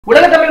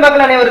உலக தமிழ்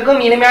மக்கள் அனைவருக்கும்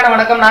இனிமையான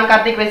வணக்கம். நான்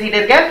கார்த்திக் பேசிட்டு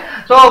இருக்கேன்.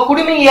 சோ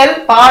குடிமையியல்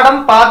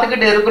பாடம்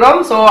பார்த்துக்கிட்டு இருக்கிறோம்.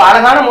 சோ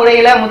அழகான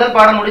முறையில முதல்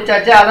பாடம்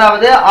முடிச்சாச்சு.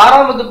 அதாவது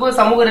 6ஆம் வகுப்பு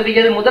சமூக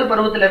அறிவியல் முதல்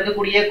பருவத்தில்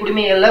இருக்கக்கூடிய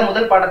குடிமையியல்ல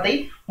முதல் பாடத்தை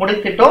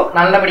முடித்துட்டோம்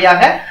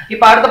நல்லபடியாக.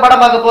 இப்ப அடுத்த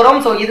பாடம் பார்க்க போறோம்.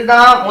 சோ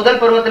இதுதான் முதல்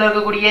பருவத்தில்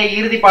இருக்கக்கூடிய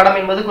இறுதி பாடம்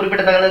என்பது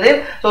குறிப்பிடத்தக்கது.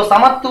 சோ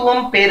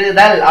சமத்துவம்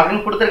பெறுதல்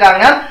அப்படின்னு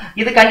கொடுத்திருக்காங்க.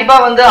 இது கண்டிப்பா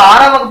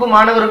 6ஆம் வகுப்பு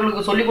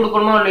மாணவர்களுக்கு சொல்லிக்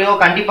கொடுக்கணுமோ இல்லையோ,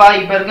 கண்டிப்பா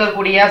இப்ப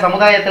இருக்கக்கூடிய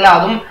சமுதாயத்துல,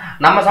 அதுவும்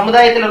நம்ம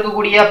சமுதாயத்தில்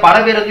இருக்கக்கூடிய பல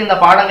பேருக்கு இந்த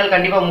பாடங்கள்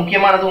கண்டிப்பா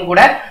முக்கியமானதும்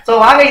கூட. சோ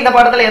வாங்க இந்த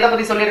பாடத்துல எதை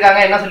பத்தி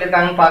சொல்லியிருக்காங்க, என்ன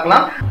சொல்லியிருக்காங்கன்னு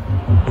பார்க்கலாம்.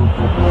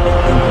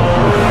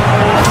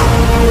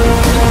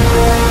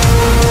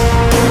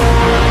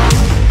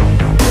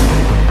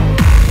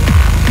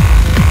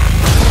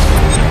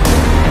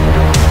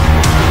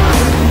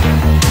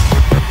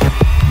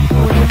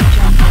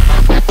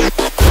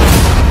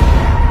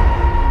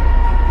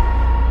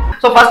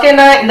 சோ ஃபர்ஸ்ட்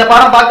என்ன, இந்த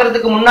பாடம்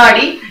பார்க்கிறதுக்கு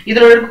முன்னாடி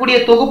இதுல இருக்கக்கூடிய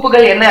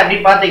தொகுப்புகள் என்ன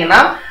அப்படின்னு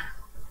பாத்தீங்கன்னா,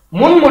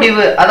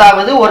 முன்முடிவு,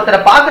 அதாவது ஒருத்தரை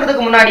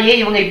பாக்குறதுக்கு முன்னாடியே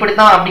இவங்க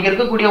இப்படித்தான் அப்படி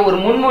இருக்கக்கூடிய ஒரு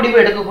முன்முடிவு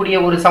எடுக்கக்கூடிய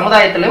ஒரு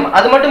சமுதாயத்திலும்,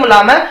 அது மட்டும்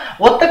இல்லாம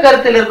ஒத்த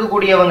கருத்தில்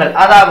இருக்கக்கூடியவங்க,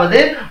 அதாவது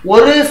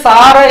ஒரு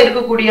சார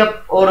இருக்கக்கூடிய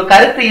ஒரு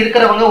கருத்து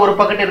இருக்கிறவங்க ஒரு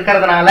பக்கத்து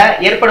இருக்கிறதுனால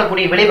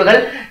ஏற்படக்கூடிய விளைவுகள்,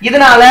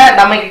 இதனால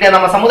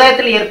நம்ம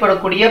சமுதாயத்தில்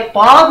ஏற்படக்கூடிய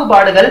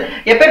பாகுபாடுகள்,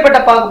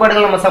 எப்பேற்பட்ட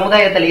பாகுபாடுகள் நம்ம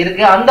சமுதாயத்தில்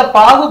இருக்கு, அந்த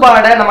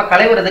பாகுபாடை நம்ம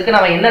களைவதற்கு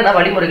நம்ம என்னென்ன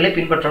வழிமுறைகளை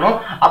பின்பற்றணும்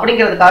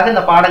அப்படிங்கிறதுக்காக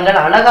இந்த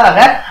பாடங்கள்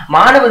அழகாக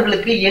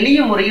மாணவர்களுக்கு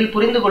எளிய முறையில்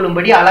புரிந்து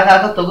கொள்ளும்படி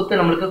அழகாக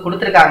தொகுத்து நம்மளுக்கு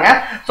கொடுத்திருக்காங்க.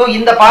 சோ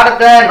இந்த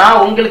பாடத்தை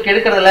நான் உங்களுக்கு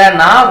எடுக்கிறதுல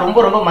நான்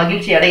ரொம்ப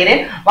மகிழ்ச்சி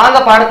அடைகிறேன். வாங்க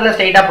பாடத்துல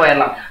ஸ்ட்ரைட்டா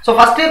போயிடலாம். சோ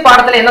ஃபர்ஸ்ட்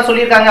பாடத்துல என்ன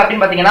சொல்லியிருக்காங்க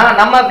அப்படின்னு பாத்தீங்கன்னா,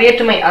 நம்ம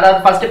வேற்றுமை,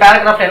 அதாவது ஃபர்ஸ்ட்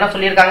பேராகிராஃப்ல என்ன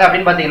சொல்லியிருக்காங்க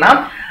அப்படின்னு பாத்தீங்கன்னா,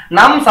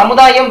 நம்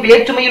சமுதாயம்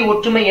வேற்றுமையில்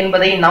ஒற்றுமை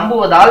என்பதை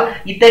நம்புவதால்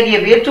இத்தகைய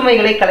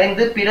வேற்றுமைகளை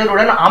கலைந்து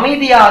பிறருடன்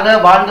அமைதியாக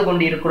வாழ்ந்து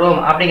கொண்டிருக்கிறோம்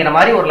அப்படிங்கிற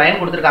மாதிரி ஒரு லைன்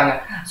கொடுத்திருக்காங்க.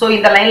 சோ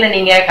இந்த லைன்ல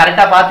நீங்க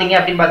கரெக்டா பாத்தீங்க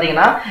அப்படின்னு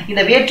பாத்தீங்கன்னா,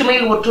 இந்த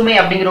வேற்றுமையில் ஒற்றுமை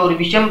அப்படிங்கிற ஒரு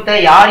விஷயத்தை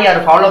யார் யார்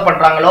ஃபாலோ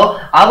பண்றாங்களோ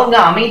அவங்க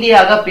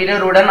அமைதியாக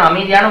பிறருடன்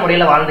அமைதியான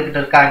முறையில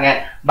வாழ்ந்துகிட்டு இருக்காங்க.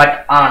 பட்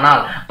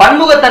ஆனால்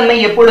பன்முகத்தன்மை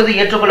எப்பொழுது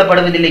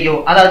ஏற்றுக்கொள்ளப்படுவதில்லையோ,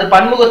 அதாவது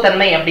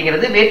பன்முகத்தன்மை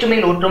அப்படிங்கிறது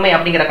வேற்றுமையில் ஒற்றுமை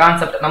அப்படிங்கிற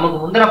கான்செப்ட் நமக்கு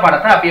முந்தின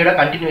பாடத்தை அப்படியோட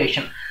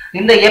கண்டினியூவேஷன்.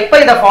 இந்த எப்ப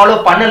இதை ஃபாலோ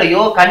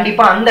பண்ணலையோ,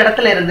 கண்டிப்பா அந்த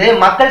இடத்துல இருந்து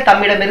மக்கள்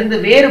தம்மிடமிருந்து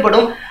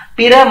வேறுபடும்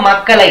பிற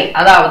மக்களை,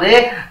 அதாவது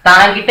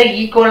தாங்கிட்ட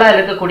ஈக்குவலா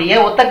இருக்கக்கூடிய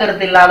ஒத்த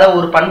கருத்து இல்லாத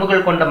ஒரு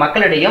பண்புகள் கொண்ட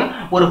மக்களிடையும்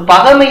ஒரு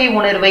பகைமை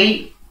உணர்வை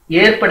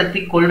ஏற்படுத்தி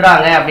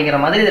கொள்றாங்க அப்படிங்கிற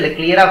மாதிரி இதுல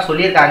கிளியரா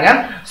சொல்லியிருக்காங்க.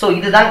 சோ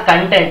இதுதான்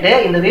கண்டென்ட்.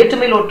 இந்த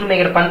வேற்றுமையில்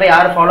ஒற்றுமைங்கிற பண்பை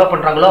யாரு ஃபாலோ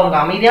பண்றாங்களோ அவங்க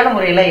அமைதியான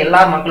முறையில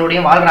எல்லா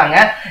மக்களோடையும் வாழ்றாங்க.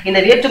 இந்த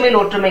வேற்றுமையில்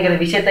ஒற்றுமைங்கிற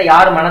விஷயத்தை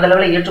யார்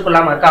மனதளவுல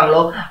ஏற்றுக்கொள்ளாம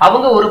இருக்காங்களோ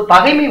அவங்க ஒரு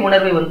பகைமை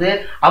உணர்வை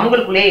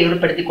அவங்களுக்குள்ளேயே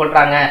ஏற்படுத்தி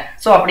கொள்றாங்க.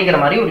 சோ அப்படிங்கிற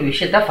மாதிரி ஒரு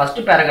விஷயத்த ஃபர்ஸ்ட்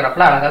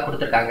பேராகிராஃப்ல அழகா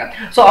கொடுத்திருக்காங்க.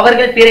 சோ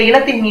அவர்கள் பிற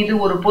இனத்தின் மீது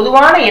ஒரு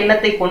பொதுவான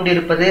எண்ணத்தை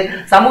கொண்டிருப்பது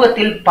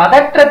சமூகத்தில்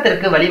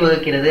பதற்றத்திற்கு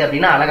வழிவகுக்கிறது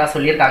அப்படின்னு அழகா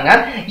சொல்லியிருக்காங்க.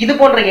 இது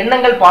போன்ற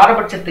எண்ணங்கள்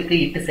பாரபட்சத்துக்கு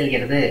இட்டு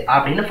செல்கிறது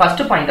அப்படின்னு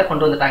ஃபர்ஸ்ட் பாயிண்ட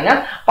கொண்டு வந்துட்டாங்க.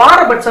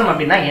 பாரபட்சம்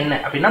அப்படின்னா என்ன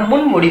அப்படின்னா,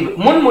 முன்முடிவு.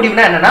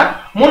 முன்முடிவுனா என்னன்னா,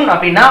 முன்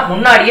அப்படின்னா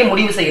முன்னாடியே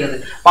முடிவு செய்யறது.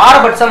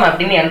 பாரபட்சம்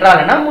அப்படின்னு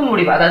என்றால் என்ன,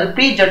 முன்முடிவு, அதாவது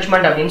ப்ரீ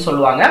ஜட்ஜ்மெண்ட் அப்படின்னு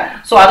சொல்லுவாங்க.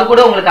 சோ அது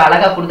கூட உங்களுக்கு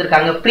அழகா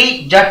கொடுத்திருக்காங்க. ப்ரீ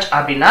ஜட்ஜ்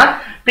அப்படின்னா,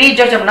 ப்ரீ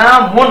ஜட்ஜ் அப்படின்னா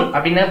முன்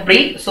அப்படின்னு ப்ரீ,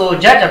 சோ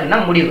ஜட்ஜ்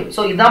அப்படின்னா முடிவு.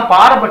 சோ இதுதான்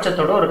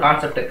பாரபட்சத்தோட ஒரு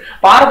கான்செப்ட்.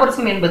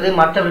 பாரபட்சம் என்பது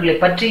மற்றவர்களை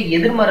பற்றி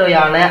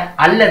எதிர்மறையான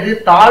அல்லது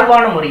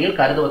தாழ்வான முறையில்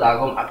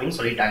கருதுவதாகும் அப்படின்னு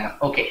சொல்லிட்டாங்க.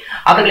 ஓகே,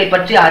 அவர்களை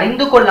பற்றி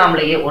அறிந்து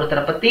கொள்ளாமலேயே,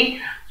 ஒருத்தரை பத்தி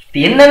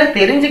என்னன்னு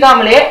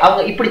தெரிஞ்சுக்காமலே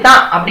அவங்க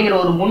இப்படித்தான் அப்படிங்கிற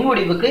ஒரு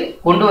முன்முடிவுக்கு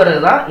கொண்டு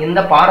வர்றதுதான் இந்த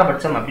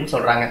பாரபட்சம் அப்படின்னு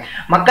சொல்றாங்க.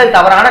 மக்கள்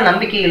தவறான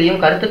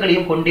நம்பிக்கைகளையும்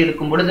கருத்துக்களையும்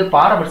கொண்டிருக்கும் பொழுது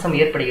பாரபட்சம்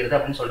ஏற்படுகிறது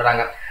அப்படின்னு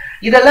சொல்றாங்க.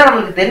 இதெல்லாம்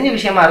நம்மளுக்கு தெரிஞ்ச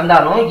விஷயமா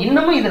இருந்தாலும்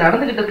இன்னமும் இது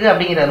நடந்துகிட்டு இருக்கு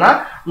அப்படிங்கிறதுதான்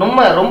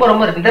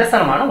ரொம்ப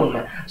நிதர்சனமான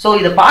உண்மை. சோ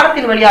இது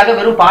பாடத்தின் வழியாக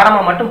வெறும்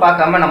பாடமா மட்டும்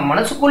பார்க்காம நம்ம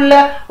மனசுக்குள்ள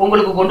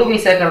உங்களுக்கு கொண்டு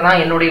போய் சேர்க்கறது தான்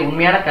என்னுடைய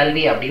உண்மையான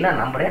கல்வி அப்படின்னு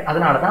நான் நம்புறேன்.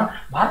 அதனாலதான்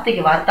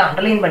வார்த்தைக்கு வார்த்தை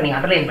அண்டர்லைன்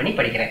பண்ணி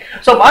படிக்கிறேன்.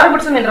 சோ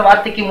பாரபட்சம் என்ற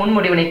வார்த்தைக்கு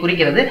முன்முடிவினை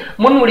குறிக்கிறது.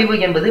 முன்முடிவு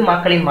என்பது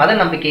மக்களின் மத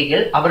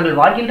நம்பிக்கைகள், அவர்கள்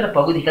வாழ்கின்ற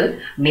பகுதிகள்,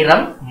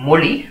 நிறம்,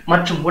 மொழி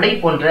மற்றும் உடை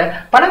போன்ற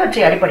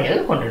பலவற்றை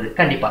அடிப்படையாக கொண்டது.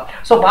 கண்டிப்பா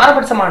சோ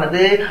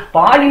பாரபட்சமானது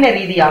பாலின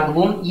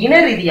ரீதியாகவும் இன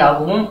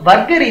ரீதியாகவும்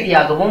வர்க்க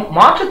ரீதியாகவும்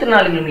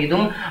மாற்றுத்திறனாளிகள்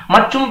மீதும்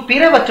மற்றும்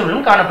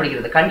பிறவற்றிலும்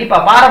காணப்படுகிறது. கண்டிப்பா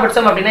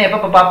பாரபட்சம் அப்படின்னா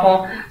எப்ப பார்ப்போம்,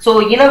 சோ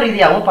இன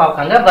ரீதியாகவும்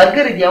பார்க்கறாங்க,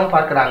 வர்க்க ரீதியாகவும்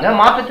பார்க்கறாங்க,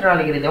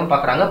 மாற்றுத்திறனாளிகள் ரீதியாகவும்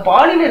பார்க்கறாங்க,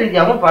 பாலின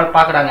ரீதியாகவும்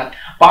பார்க்கறாங்க.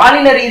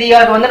 பாலின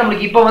ரீதியாக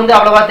நம்மளுக்கு இப்ப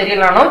அவ்வளவா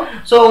தெரியலனாலும்,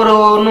 சோ ஒரு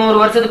 100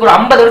 வருஷத்துக்கு, ஒரு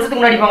 50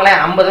 வருஷத்துக்கு முன்னாடி போங்களேன்,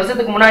 50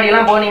 வருஷத்துக்கு முன்னாடி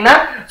எல்லாம் போனீங்கன்னா,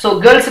 சோ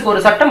கேர்ள்ஸுக்கு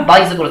ஒரு சட்டம்,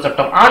 பாய்ஸுக்கு ஒரு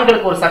சட்டம்,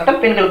 ஆண்களுக்கு ஒரு சட்டம்,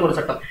 பெண்களுக்கு ஒரு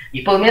சட்டம்.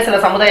 இப்பவுமே சில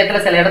சமுதாயத்துல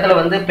சில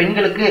இடத்துல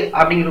பெண்களுக்கு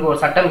அப்படிங்கிற ஒரு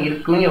சட்டம்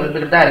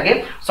இருந்துகிட்டு தான் இருக்கு.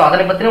 சோ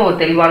அதனை பத்தின ஒரு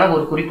தெளிவான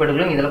ஒரு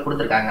குறிப்பீடுகளும் இதுல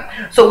கொடுத்திருக்காங்க.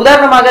 சோ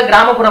உதாரணமாக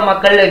கிராமப்புற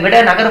மக்கள் விட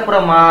நகர்ப்புற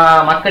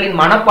மக்களின்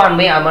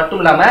மனப்பான்மை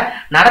மட்டும் இல்லாம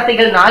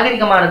நடத்தைகள்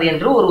நாகரிகமானது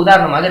என்று ஒரு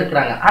உதாரணமாக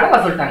இருக்கிறாங்க. அழகா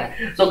சொல்லிட்டாங்க.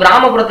 சோ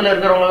கிராமப்புறத்துல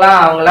இருக்கிறவங்க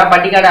எல்லாம்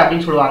பட்டிக்காடு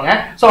அப்படின்னு சொல்லுவாங்க.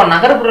 சோ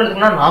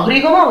நகர்ப்புறத்துக்குன்னா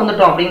நாகரிகமா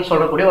வந்துட்டோம் அப்படின்னு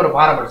சொல்லக்கூடிய ஒரு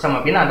பாரபட்சம்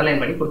அப்படின்னு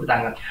அண்டர்லைன் பண்ணி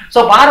கொடுத்துட்டாங்க. சோ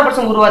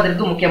பாரபட்சம்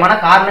உருவாவதற்கு முக்கியமான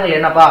காரணங்கள்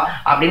என்னப்பா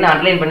அப்படின்னு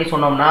அண்டர்லைன் பண்ணி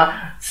சொன்னோம்னா,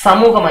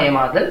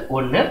 சமூகமயமாதல்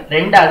ஒண்ணு,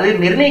 ரெண்டாவது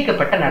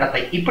நிர்ணயிக்கப்பட்ட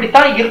நடத்தை.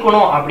 இப்படித்தான்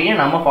இருக்கணும் அப்படின்னு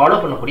நம்ம ஃபாலோ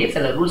பண்ணக்கூடிய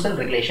சில ரூல்ஸ் அண்ட்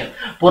ரெகுலேஷன்.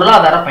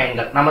 பொருளாதார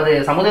பயன்கள், நமது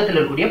சமுதாயத்தில்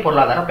இருக்கக்கூடிய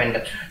பொருளாதார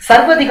பயன்கள்.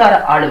 சர்வதிகார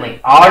ஆளுமை,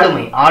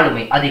 ஆளுமை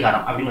ஆளுமை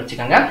அதிகாரம் அப்படின்னு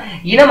வச்சுக்கோங்க.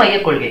 இனமைய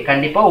கொள்கை,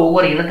 கண்டிப்பா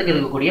ஒவ்வொரு இனத்துக்கு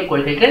இருக்கக்கூடிய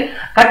கொள்கைகள்.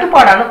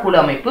 கட்டுப்பாடான குழு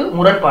அமைப்பு,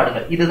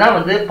 முரண்பாடுகள், இதுதான்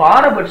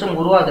பாரபட்சம்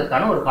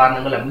உருவாவதற்கான ஒரு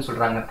காரணங்கள் அப்படின்னு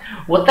சொல்றாங்க.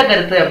 ஒத்த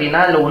கருத்து அப்படின்னா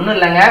அதுல ஒண்ணும்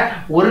இல்லைங்க,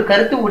 ஒரு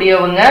கருத்து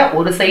உடையவங்க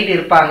ஒரு சைடு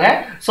இருப்பாங்க.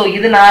 சோ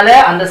இதனால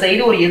அந்த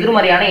சைடு ஒரு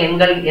எதிர்மறையான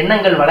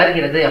எண்ணங்கள்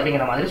வளர்கிறது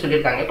அப்படிங்கிற மாதிரி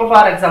சொல்லியிருக்காங்க. இப்போ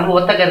ஃபார் எக்ஸாம்பிள்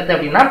ஒத்த கருத்து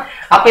அப்படின்னா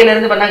அப்பையில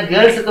இருந்து பண்ணா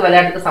கேர்ள்ஸுக்கு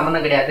விளையாட்டுக்கு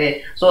சம்பந்தம் கிடையாது.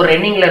 சோ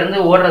ரன்னிங்ல இருந்து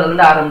ஓடுறதுல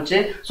இருந்து ஆரம்பிச்சு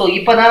சோ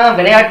இப்பதான்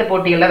விளையாட்டு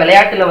போட்டிகள்ல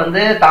விளையாட்டுல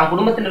தான்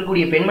குடும்பத்தில்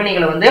இருக்கக்கூடிய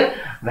பெண்மணிகளை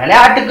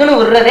விளையாட்டுக்குன்னு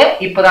விடுறதே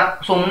இப்பதான்.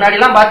 சோ முன்னாடி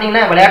எல்லாம்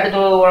பாத்தீங்கன்னா விளையாட்டு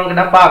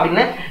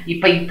அப்படின்னு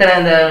இப்ப இத்தனை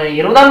இந்த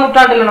 20ஆம்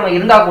நூற்றாண்டுல நம்ம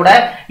இருந்தா கூட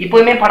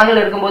இப்பவுமே படங்கள்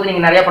இருக்கும்போது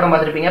நீங்க நிறைய படம்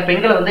பார்த்திருப்பீங்க.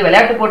 பெண்களை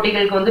விளையாட்டு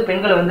போட்டிகளுக்கு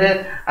பெண்களை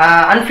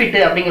அன்பிட்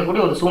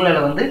அப்படிங்கக்கூடிய ஒரு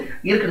சூழ்நிலை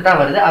இருக்கிறது தான்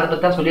வருது. அதை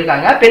பத்தி தான்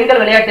சொல்லியிருக்காங்க.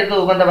 பெண்கள் விளையாட்டுக்கு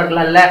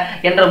உகந்தவர்கள் அல்ல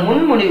என்ற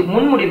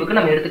முன்முடிவுக்கு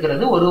நம்ம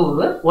எடுத்துக்கிறது ஒரு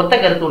ஒத்த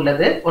கருத்து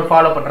உள்ளது, ஒரு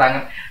ஃபாலோ பண்றாங்க.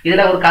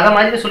 இதுல ஒரு கதை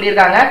மாதிரி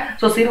சொல்லியிருக்காங்க.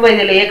 சோ சிறு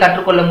வயதிலேயே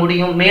கற்றுக்கொள்ள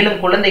முடியும். மேலும்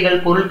குழந்தைகள்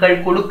பொருட்கள்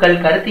குழுக்கள்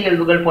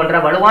கருத்தியல்புகள் போன்ற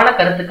வலுவான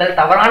கருத்துக்கள்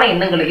தவறான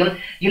எண்ணங்களையும்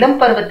இளம்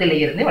பருவத்திலே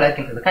இருந்து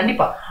வளர்க்கின்றது.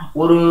 கண்டிப்பா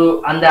ஒரு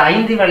அந்த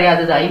 5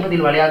 விளையாதது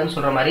 50 விளையாதுன்னு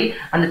சொல்ற மாதிரி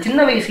அந்த சின்ன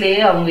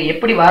வயசுலேயே அவங்க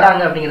எப்படி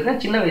வராங்க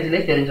அப்படிங்கிறது சின்ன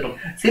வயசுலேயே தெரிஞ்சிடும்.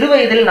 சிறு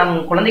வயதில் நம்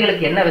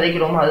குழந்தைகளுக்கு என்ன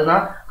விதைக்கிறோமோ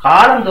அதுதான்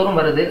காலந்தோறும்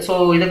வருது. சோ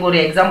இதுக்கு ஒரு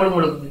எக்ஸாம்பிள்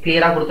உங்களுக்கு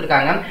கிளியரா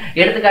கொடுத்துருக்காங்க.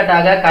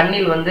 எடுத்துக்காட்டாக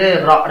கண்ணில்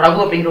ரகு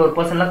அப்படிங்கிற ஒரு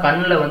பர்சன்ல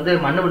கண்ணுல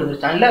மண்ணு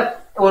விழுந்துருச்சான், இல்ல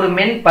ஒரு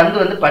மென்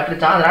பந்து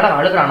பட்டுருச்சான், அதனால அவன்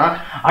அழுகிறானா.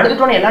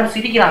 அழுதுட்டோன்னு எல்லாரும்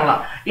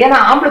சிரிக்கிறாங்களாம். ஏன்னா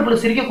ஆம்பளை புள்ள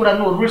சிரிக்க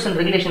கூடாதுன்னு ஒரு ரூல்ஸ் அண்ட்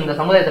ரெகுலேஷன் இந்த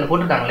சமுதாயத்துல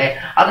போட்டிருக்காங்களே,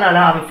 அதனால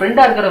அவன்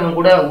ஃப்ரெண்டா இருக்கிறவங்க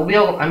கூட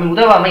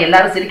உதவாம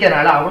எல்லாரும்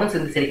சிரிக்கிறதுனால அவனும்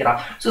சேர்ந்து சிரிக்கிறான்.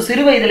 சோ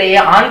சிறு வயதிலேயே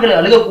ஆண்கள்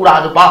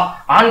அழுகக்கூடாதுப்பா,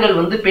 ஆண்கள்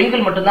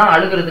பெண்கள் மட்டும்தான்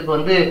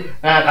அழுகிறதுக்கு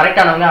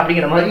கரெக்டானவங்க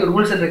அப்படிங்கிற மாதிரி ஒரு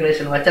ரூல்ஸ் அண்ட்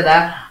ரெகுலேஷன் வச்சதா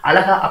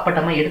அழகா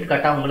அப்பட்டமா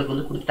எடுத்துக்காட்டா உங்களுக்கு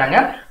கொடுத்துட்டாங்க.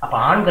 அப்ப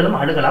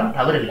ஆண்களும் அழுகலாம்,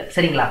 தவறு இல்லை,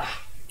 சரிங்களா?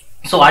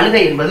 சோ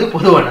அழுகை என்பது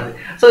பொதுவானது.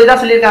 சோ இதான்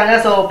சொல்லியிருக்காங்க.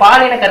 சோ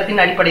பாலின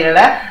கருத்தின் அடிப்படையில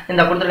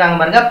இந்த கொடுத்திருக்காங்க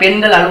பாருங்க.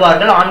 பெண்கள்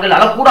அழுவார்கள், ஆண்கள்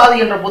அழக்கூடாது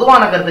என்ற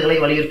பொதுவான கருத்துக்களை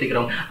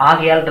வலியுறுத்துகிறோம்.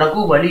 ஆகையால்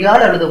ரகு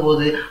வலியால் அழுத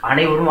போது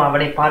அனைவரும்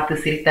அவனை பார்த்து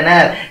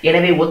சிரித்தனர்.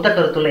 எனவே ஒத்த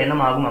கருத்துள்ள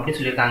எண்ணம் ஆகும் அப்படின்னு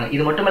சொல்லியிருக்காங்க.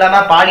 இது மட்டும்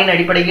இல்லாம பாலின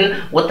அடிப்படையில்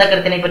ஒத்த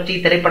கருத்தினை பற்றி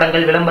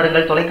திரைப்படங்கள்,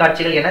 விளம்பரங்கள்,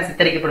 தொலைக்காட்சிகள் என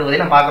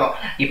சித்தரிக்கப்படுவதை நம்ம பாக்குறோம்.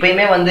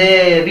 இப்பயுமே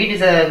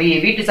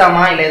வீட்டு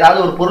சாமா இல்ல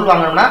ஏதாவது ஒரு பொருள்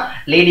வாங்கணும்னா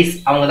லேடிஸ்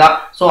அவங்க தான்.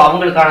 சோ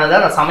அவங்களுக்கானது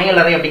அந்த சமையல்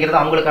அறை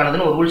அப்படிங்கிறது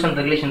அவங்களுக்கானதுன்னு ஒரு ரூல்ஸ்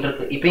அண்ட் ரெகுலேஷன்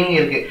இருக்கு, இப்பயும்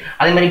இருக்கு.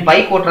 அதே மாதிரி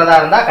பைக் ஓட்டுறதா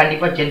இருந்தா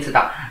கண்டிப்பா ஜென்ஸ்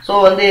தான். சோ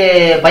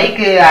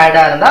பைக்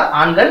ஆடா இருந்தா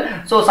ஆண்கள்,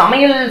 சோ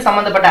சமையல்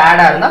சம்பந்தப்பட்ட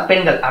ஆடா இருந்தா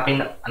பெண்கள்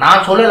அப்படின்னு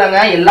நான் சொல்லலைங்க.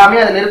 எல்லாமே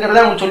அதுல இருக்கிறத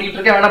அவங்க சொல்லிட்டு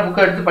இருக்கேன், வேணா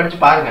புக்கை எடுத்து படிச்சு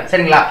பாருங்க,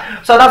 சரிங்களா?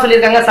 சோ அதான்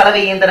சொல்லியிருக்காங்க.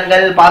 சலவை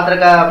இயந்திரங்கள்,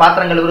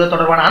 பாத்திரங்கள்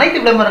தொடர்பான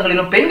அனைத்து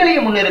விளம்பரங்களிலும் பெண்களையே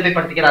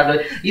முன்னுரிமைப்படுத்துகிறார்கள்.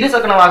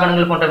 இருசக்கர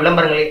வாகனங்கள் போன்ற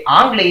விளம்பரங்களை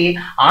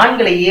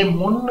ஆண்களையே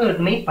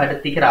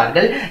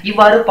முன்னுரிமைப்படுத்துகிறார்கள்.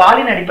 இவ்வாறு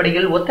பாலின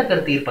அடிப்படையில் ஒத்த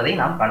கருத்து இருப்பதை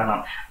நாம்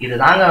காணலாம்.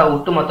 இதுதாங்க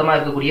ஒட்டுமொத்தமா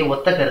இருக்கக்கூடிய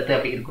ஒத்த கருத்து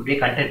அப்படிங்கக்கூடிய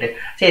கண்டென்ட்.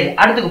 சரி,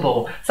 அடுத்துக்கு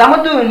போவோம்.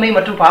 சமத்துவமின்மை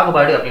மற்றும்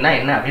பாகுபாடு அப்படின்னா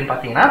என்ன அப்படின்னு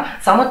பாத்தீங்கன்னா,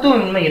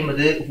 சமத்துவமின்மை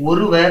என்பது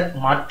ஒருவர்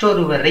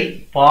மற்றொருவரை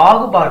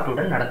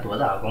பாகுபாட்டுடன்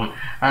நடத்துவது ஆகும்.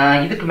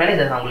 இதுக்கு மேல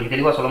இதை உங்களுக்கு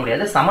தெளிவா சொல்ல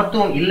முடியாது.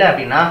 சமத்துவம் இல்லை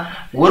அப்படின்னா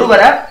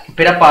ஒருவரை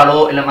பிறப்பாலோ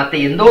இல்ல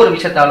மத்த எந்த ஒரு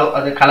விஷயத்தாலோ,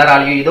 அது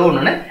கலராலேயோ ஏதோ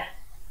ஒண்ணு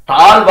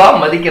தாழ்வா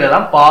மதிக்கிறதா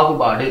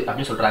பாகுபாடு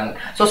அப்படின்னு சொல்றாங்க.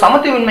 சோ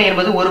சமத்துவமின்மை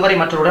என்பது ஒருவரை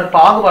மற்றவருடன்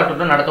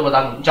பாகுபாட்டுடன்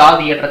நடத்துவதாகும்.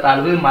 ஜாதி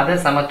ஏற்றத்தாழ்வு, மத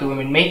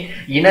சமத்துவமின்மை,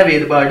 இன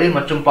வேறுபாடு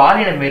மற்றும்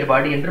பாலின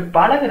வேறுபாடு என்று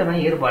பல விதமான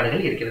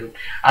வேறுபாடுகள் இருக்கிறது.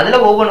 அதுல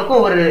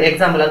ஒவ்வொன்றுக்கும் ஒரு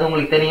எக்ஸாம்பிள் அது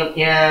உங்களுக்கு தெரியும்.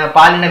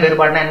 பாலின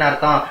வேறுபாடுனா என்ன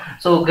அர்த்தம்?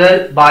 சோ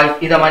கேர்ள் பாய்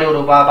இத மாதிரி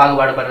ஒரு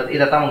பாகுபாடு படுறது,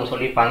 இதைத்தான் அவங்க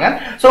சொல்லியிருப்பாங்க.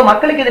 சோ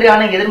மக்களுக்கு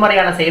எதிரான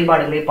எதிர்மறையான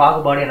செயல்பாடுகளே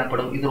பாகுபாடு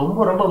எனப்படும். இது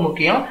ரொம்ப ரொம்ப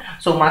முக்கியம்.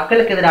 சோ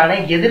மக்களுக்கு எதிரான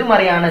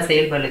எதிர்மறையான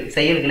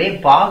செயல்களே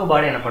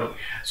பாகுபாடு எனப்படும்.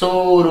 சோ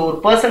ஒரு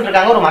பர்சன்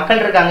இருக்காங்க, ஒரு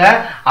மக்கள் இருக்காங்க,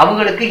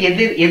 அவங்களுக்கு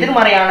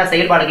எதிர்மறையான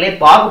செயல்பாடுகளே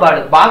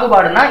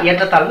பாகுபாடுனா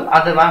ஏற்றத்தாழ்வு,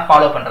 அதை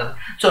ஃபாலோ பண்றது.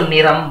 சோ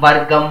நிறம்,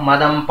 வர்க்கம்,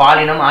 மதம்,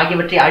 பாலினம்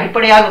ஆகியவற்றை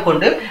அடிப்படையாக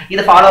கொண்டு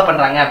இதை ஃபாலோ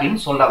பண்றாங்க அப்படின்னு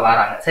சொல்ல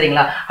வராங்க,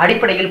 சரிங்களா?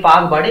 அடிப்படையில்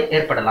பாகுபாடு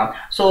ஏற்படலாம்.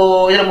 சோ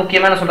இதுல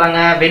முக்கியமான சொல்றாங்க,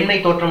 வெண்மை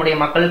தோற்றமுடைய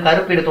மக்கள்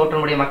கருப்பீடு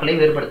தோற்றமுடைய மக்களை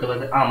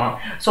வேறுபடுத்துவது. ஆமா.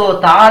 சோ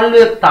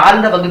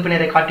தாழ்ந்த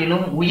வகுப்பினரை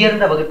காட்டிலும்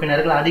உயர்ந்த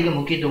வகுப்பினர்கள் அதிக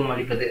முக்கியத்துவம்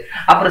அளிப்பது.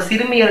 அப்புறம்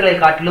சிறுமியர்களை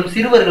காட்டிலும்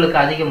சிறுவர்களுக்கு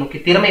அதிக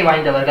திறமை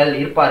வாய்ந்தவர்கள்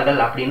இருப்பார்கள்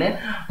அப்படின்னு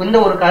இந்த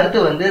ஒரு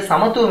கருத்து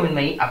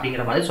சமத்துவமின்மை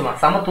அப்படிங்கிற மாதிரி சொல்லலாம்.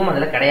 சமத்துவம்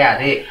அதுல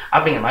கிடையாது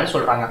அப்படிங்கிற மாதிரி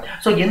சொல்றாங்க.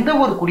 சோ எந்த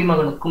ஒரு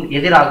குடிமகனுக்கும்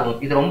எதிராகவும்,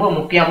 இது ரொம்ப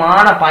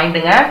முக்கியமான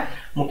பாயிண்ட்டுங்க,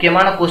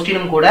 முக்கியமான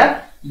கொஸ்டினும் கூட,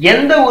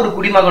 எந்த ஒரு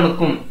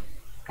குடிமகனுக்கும்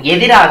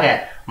எதிராக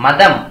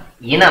மதம்,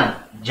 இனம்,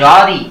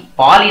 ஜாதி,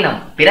 பாலினம்,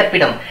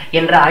 பிறப்பிடம்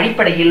என்ற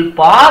அடிப்படையில்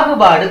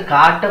பாகுபாடு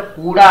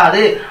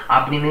காட்டக்கூடாது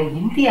அப்படின்னு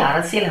இந்திய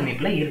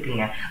அரசியலமைப்புல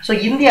இருக்குங்க. சோ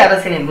இந்திய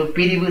அரசியலமைப்பு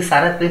பிரிவு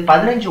சரத்து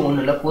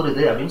 15(1)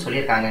 கூறுது அப்படின்னு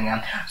சொல்லியிருக்காங்க.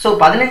 சோ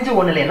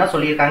 15(1) என்ன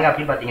சொல்லியிருக்காங்க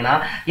அப்படின்னு பாத்தீங்கன்னா,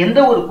 எந்த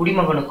ஒரு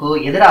குடிமகனுக்கு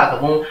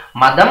எதிராகவும்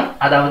மதம்,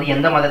 அதாவது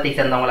எந்த மதத்தை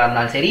சேர்ந்தவங்களா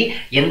இருந்தாலும் சரி,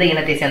 எந்த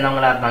இனத்தை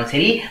சேர்ந்தவங்களா இருந்தாலும்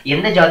சரி,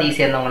 எந்த ஜாதியை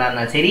சேர்ந்தவங்களா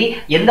இருந்தாலும் சரி,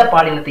 எந்த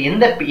பாலினத்தை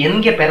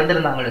எங்க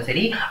பிறந்திருந்தாங்களும்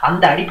சரி,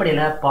 அந்த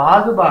அடிப்படையில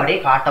பாகுபாடே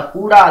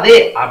காட்டக்கூடாது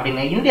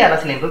அப்படின்னு இந்திய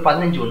அரசியலமைப்பு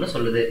 15(1)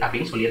 சொல்லுது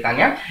அப்படின்னு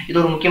சொல்லியிருக்காங்க. இது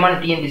ஒரு முக்கியமான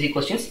டிஎன்பிசி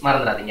கொஸ்டின்ஸ்,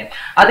 மறந்துடாதீங்க.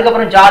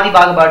 அதுக்கப்புறம் ஜாதி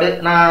பாகுபாடு,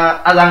 நான்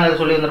அதாங்க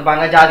சொல்லி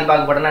வந்திருப்பாங்க. ஜாதி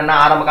பாகுபாடுன்னா என்ன,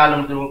 ஆரம்ப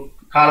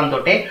காலம்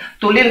தொட்டே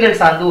தொழில்கள்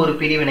சார்ந்து ஒரு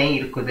பிரிவினை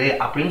இருக்குது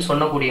அப்படின்னு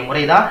சொல்லக்கூடிய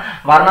முறைதான்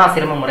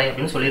வர்ணாசிரம முறை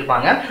அப்படின்னு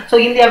சொல்லியிருப்பாங்க. சோ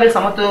இந்தியாவில்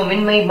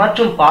சமத்துவமின்மை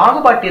மற்றும்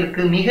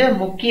பாகுபாட்டிற்கு மிக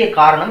முக்கிய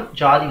காரணம்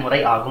ஜாதி முறை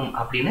ஆகும்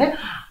அப்படின்னு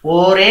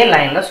ஒரே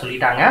லைன்ல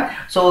சொல்லிட்டாங்க.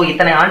 சோ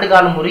இத்தனை ஆண்டு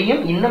காலம் முறையும்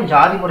இன்னும்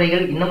ஜாதி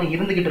முறைகள் இன்னும்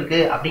இருந்துகிட்டு இருக்கு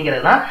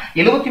அப்படிங்கிறது தான்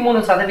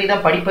 73%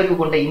 படிப்பறிவு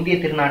கொண்ட இந்திய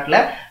திருநாட்டுல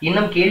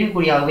இன்னும்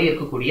கேள்விக்குறியாகவே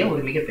இருக்கக்கூடிய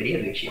ஒரு மிகப்பெரிய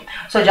ஒரு விஷயம்.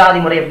 சோ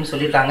ஜாதி முறை அப்படின்னு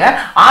சொல்லியிருக்காங்க.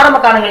 ஆரம்ப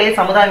காலங்களிலே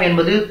சமுதாயம்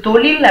என்பது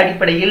தொழில்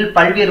அடிப்படையில்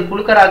பல்வேறு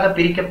குழுக்களாக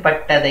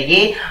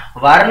பிரிக்கப்பட்டதையே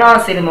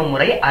வர்ணாசிரம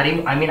முறை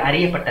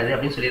அறியப்பட்டது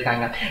அப்படின்னு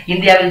சொல்லியிருக்காங்க.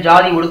 இந்தியாவில்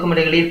ஜாதி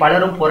ஒடுக்குமுறைகளில்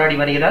பலரும் போராடி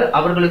வருகிறார்.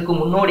 அவர்களுக்கு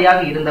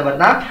முன்னோடியாக இருந்தவர்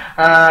தான்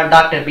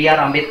டாக்டர் BR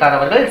அம்பேத்கர்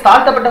அவர்கள்.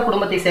 தாழ்த்தப்பட்ட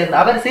குடும்பத்தை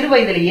சேர்ந்த அவர் சிறு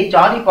வயதிலேயே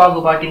ஜாதி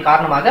பாகுபாட்டின்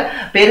காரணமாக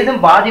பெரிதும்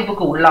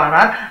பாதிப்புக்கு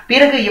உள்ளானார்.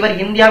 பிறகு இவர்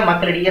இந்தியா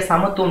மக்களிடையே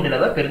சமத்துவம்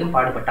நிலவ பெரிதும்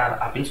பாடுபட்டார்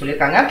அப்படின்னு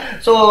சொல்லியிருக்காங்க.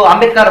 சோ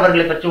அம்பேத்கர்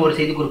அவர்களை பற்றி ஒரு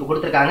செய்தி குறிப்பு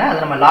கொடுத்திருக்காங்க. அதை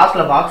நம்ம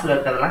லாஸ்ட்ல பாக்ஸ்ல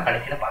இருக்கிறதெல்லாம்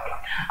கடைசியில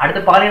பார்க்கலாம்.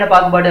 அடுத்து பாலின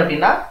பாகுபாடு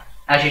அப்படின்னா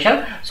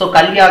சோ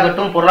கல்வி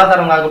ஆகட்டும்,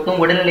 பொருளாதாரம் ஆகட்டும்,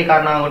 உடல்நிலை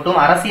காரணம் ஆகட்டும்,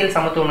 அரசியல்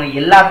சமத்துவம்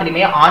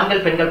எல்லாத்திலுமே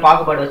ஆண்கள் பெண்கள்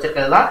பாகுபாடு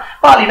வச்சிருக்கிறது தான்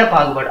பாலின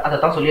பாகுபாடு. அதை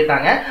தான்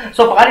சொல்லியிருக்காங்க.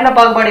 சோ பாலின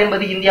பாகுபாடு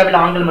என்பது இந்தியாவில்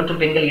ஆண்கள் மற்றும்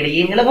பெண்கள்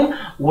இடையே நிலவும்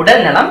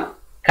உடல் நலம்,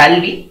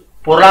 கல்வி,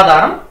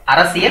 பொருளாதாரம்,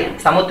 அரசியல்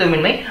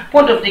சமத்துவமின்மை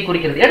போன்றவற்றை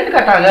குறிக்கிறது.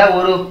 எடுத்துக்காட்டாக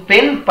ஒரு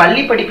பெண்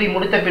பள்ளி படிப்பை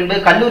முடித்த பின்பு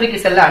கல்லூரிக்கு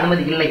செல்ல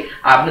அனுமதி இல்லை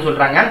அப்படின்னு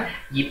சொல்றாங்க.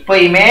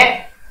 இப்பயுமே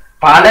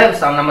பல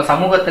நம்ம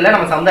சமூகத்துல,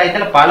 நம்ம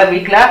சமுதாயத்துல பல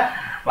வீட்டுல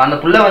அந்த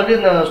புள்ள வந்து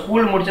இந்த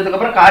ஸ்கூல் முடிச்சதுக்கு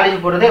அப்புறம்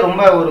காலேஜ் போறதே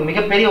ரொம்ப ஒரு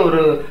மிகப்பெரிய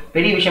ஒரு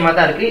பெரிய விஷயமா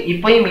தான் இருக்கு.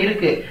 இப்பயும்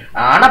இருக்கு.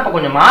 ஆனா இப்ப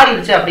கொஞ்சம்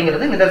மாறிடுச்சு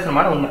அப்படிங்கிறது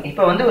நிதர்சனமான உண்மை.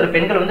 இப்ப வந்து ஒரு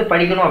பெண்கள் வந்து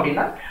படிக்கணும்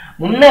அப்படின்னா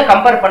முன்ன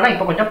கம்பேர் பண்ணா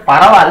இப்ப கொஞ்சம்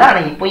பரவாயில்ல,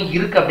 ஆனா இப்போ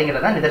இருக்கு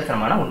அப்படிங்கறத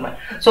நிதர்சனமான உண்மை.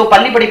 சோ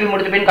பள்ளி படிப்பை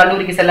முடித்த பெண்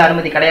கல்லூரிக்கு செல்ல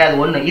அனுமதி கிடையாது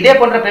ஒண்ணு. இதே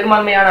போன்ற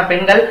பெரும்பான்மையான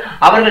பெண்கள்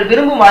அவர்கள்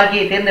விரும்பும்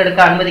வாழ்க்கையை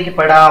தேர்ந்தெடுக்க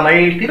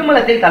அனுமதிக்கப்படாமல்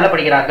திருமணத்தில்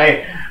தள்ளப்படுகிறார்கள்.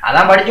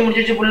 அதான் படிச்சு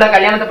முடிச்சு புள்ள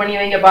கல்யாணத்தை பண்ணி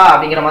வைங்கப்பா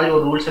அப்படிங்கிற மாதிரி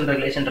ஒரு ரூல்ஸ் அண்ட்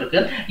ரெகுலேஷன் இருக்கு.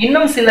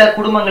 இன்னும் சில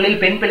குடும்பங்களில்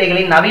பெண்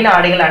பிள்ளைகளை நவீன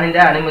ஆடைகள் அணிந்த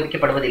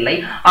அனுமதிக்கப்படுவதில்லை.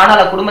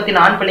 ஆனால் அக்குடும்பத்தின்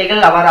ஆண்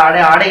பிள்ளைகள் அவர்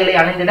ஆடைகளை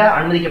அணிந்திட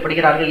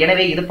அனுமதிக்கப்படுகிறார்கள்.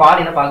 எனவே இது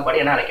பாலின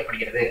பாகுபாடு என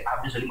அழைக்கப்படுகிறது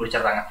அப்படின்னு சொல்லி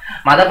முடிச்சிடறாங்க.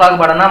 மத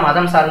பாகுபாடுனா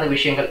மதம் சார்ந்த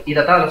விஷயங்கள்,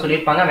 இதைத்தான்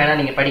சொல்லியிருப்பாங்க. வேணா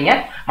நீங்க படிங்க.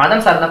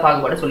 மதம் சார்ந்த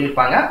பாகுபாடு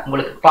சொல்லியிருப்பாங்க.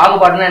 உங்களுக்கு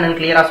பாகுபாடுன்னா என்னன்னு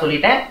கிளியரா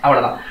சொல்லிட்டேன்,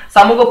 அவ்வளவுதான்.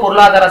 சமூக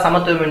பொருளாதார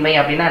சமத்துவமின்மை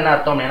அப்படின்னா என்ன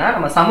அர்த்தம் அப்படின்னா,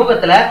 நம்ம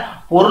சமூகத்துல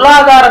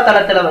பொருளாதார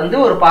தளத்துல வந்து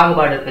ஒரு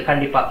பாகுபாடு இருக்கு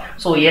கண்டிப்பா.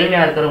 சோ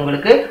ஏழ்மையா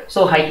இருக்கிறவங்களுக்கு so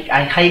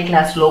high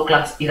class, low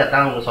class,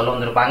 இதைத்தான் அவங்க சொல்ல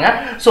வந்திருப்பாங்க.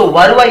 சோ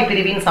வருவாய்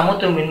பிரிவின்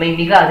சமத்துவமின்மை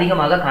மிக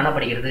அதிகமாக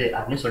காணப்படுகிறது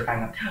அப்படின்னு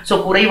சொல்லிட்டாங்க. சோ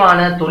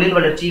குறைவான தொழில்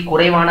வளர்ச்சி,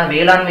 குறைவான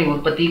வேளாண்மை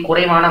உற்பத்தி,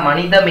 குறைவான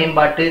மனித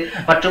மேம்பாட்டு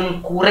மற்றும்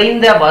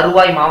குறைந்த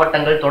வருவாய்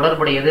மாவட்டங்கள்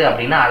தொடர்புடையது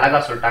அப்படின்னு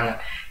அழகா சொல்லிட்டாங்க.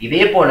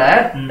 இதே போல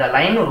இந்த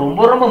லைன்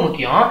ரொம்ப ரொம்ப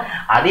முக்கியம்.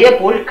 அதே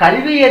போல்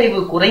கல்வி அறிவு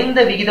குறைந்த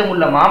விகிதம்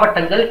உள்ள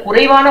மாவட்டங்கள்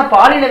குறைவான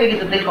பாலின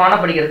விகிதத்தில்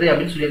காணப்படுகிறது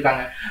அப்படின்னு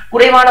சொல்லியிருக்காங்க.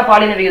 குறைவான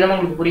பாலின விகிதம்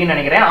உங்களுக்கு புரியும்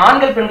நினைக்கிறேன்.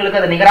 ஆண்கள் பெண்களுக்கு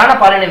அது நிகரான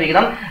பாலின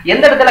விகிதம்.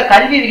 எந்த இடத்துல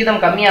கல்வி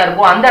விகிதம் கம்மியா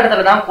இருக்கோ அந்த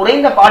இடத்துல தான்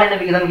குறைந்த பாலின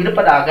விகிதம்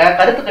இருப்பதாக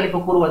கருத்து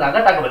கணிப்பு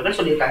கூறுவதாக தகவல்கள்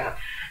சொல்லியிருக்காங்க.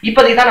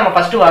 இப்போதைக்கு நம்ம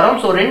ஃபர்ஸ்ட் வரோம்.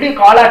 சோ 2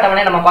 கால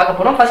அட்டவணை நம்ம பார்க்க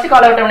போறோம். ஃபர்ஸ்ட்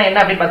கால அட்டவணை என்ன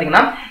அப்படின்னு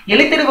பாத்தீங்கன்னா,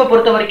 எழுத்தறிவை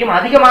பொறுத்த வரைக்கும்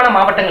அதிகமான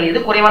மாவட்டங்கள் எது,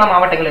 குறைவான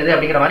மாவட்டங்கள் எது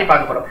அப்படிங்கிற மாதிரி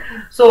பார்க்க போறோம்.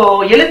 சோ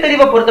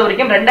எழுத்தறிவை பொறுத்த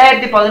வரைக்கும்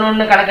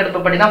 2011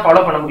 கணக்கெடுப்பு படி தான்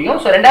ஃபாலோ பண்ண முடியும்.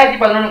 சோ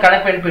 2011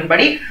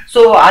 கணக்கெடுப்பின்படி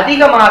சோ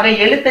அதிகமாக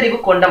எழுத்தறிவு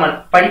கொண்டமல்,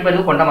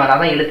 படிப்பறிவு கொண்டமல்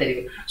தான்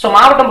எழுத்தறிவு. சோ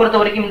மாவட்டம்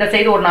பொறுத்த வரைக்கும் இந்த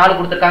சைடு ஒரு 4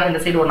 கொடுத்திருக்காங்க,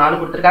 இந்த சைடு ஒரு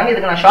 4 கொடுத்திருக்காங்க.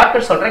 இதுக்கு நான்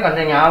ஷார்ட்கட் சொல்றேன்,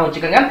 கொஞ்சம் ஞாபகம்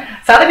வச்சுக்கோங்க.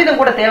 சதவீதம்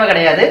கூட தேவை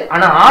கிடையாது,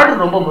 ஆனா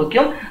ஆர்டர் ரொம்ப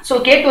முக்கியம். சோ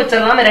கேட்டு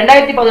வச்சிடலாம்.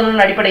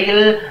 2011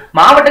 அடிப்படையில்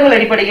மாவட்டங்கள்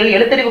அடிப்படையில்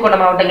எழுத்தறிவு கொண்ட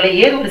மாவட்டங்களை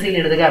ஏது வரிசையில்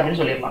எழுதுக அப்படின்னு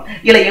சொல்லியிருப்பான்.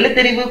 இல்ல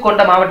எழுத்தறிவு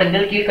கொண்ட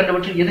மாவட்டங்கள்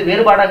கீழ்கண்டவற்றில் எது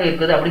வேறுபாடாக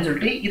இருக்குது அப்படின்னு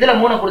சொல்லிட்டு இதுல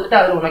 3 கொடுத்துட்டு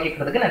அதுல 1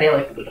 கேட்கறதுக்கு நிறைய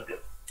வாய்ப்புகள் இருக்கு.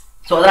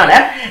 சோ அதனால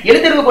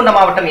எழுத்தறிவு கொண்ட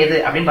மாவட்டம் எது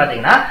அப்படின்னு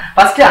பாத்தீங்கன்னா,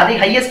 ஃபர்ஸ்ட்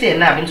ஹையஸ்ட்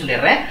என்ன அப்படின்னு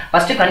சொல்லிடுறேன்.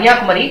 ஃபர்ஸ்ட்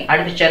கன்னியாகுமரி,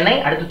 அடுத்து சென்னை,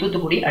 அடுத்து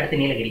தூத்துக்குடி,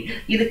 அடுத்து நீலகிரி.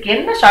 இதுக்கு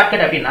என்ன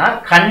ஷார்ட்கட் அப்படின்னா,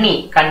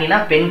 கன்னினா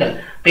பெண்கள்.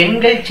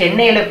 பெண்கள்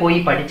சென்னையில போய்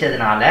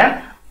படிச்சதுனால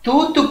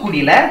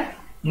தூத்துக்குடியில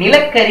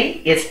நிலக்கரி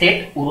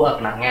எஸ்டேட்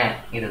உருவாக்குனாங்க.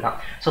 இதுதான்.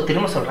 சோ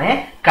திரும்ப சொல்றேன்,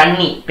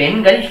 கன்னி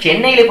பெண்கள்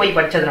சென்னையில போய்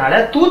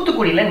படிச்சதுனால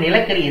தூத்துக்குடியில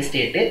நிலக்கரி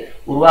எஸ்டேட்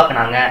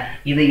உருவாக்குனாங்க.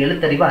 இது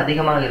எழுத்தறிவு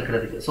அதிகமாக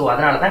இருக்கிறதுக்கு. சோ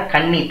அதனாலதான்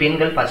கன்னி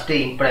பெண்கள் ஃபர்ஸ்ட்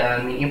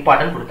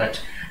இம்பார்ட்டன்ட்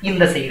கொடுத்தாச்சு.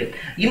 இந்த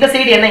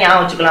சைடு என்ன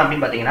ஞாபகம் வச்சுக்கலாம்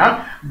அப்படின்னு பாத்தீங்கன்னா,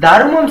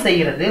 தர்மம்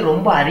செய்யறது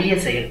ரொம்ப அரிய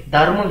செயல்.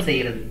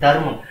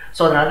 தர்மம்.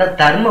 சோ அதனால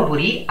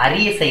தர்மபுரி,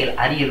 அரிய செயல்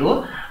அரியலூர்.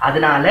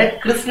 அதனால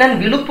கிருஷ்ணன்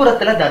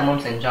விழுப்புரத்துல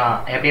தர்மம் செஞ்சான்.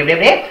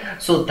 எப்படி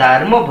சோ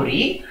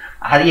தர்மபுரி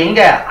அது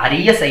எங்க,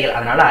 அரிய செயல்,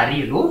 அதனால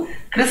அரியலூர்.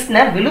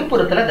 கிருஷ்ணன்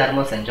விழுப்புரத்துல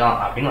தர்மம் செஞ்சோம்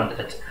அப்படின்னு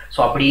வந்துருச்சு. சோ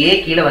அப்படியே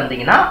கீழே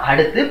வந்தீங்கன்னா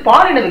அடுத்து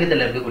பாலின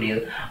விகிதத்துல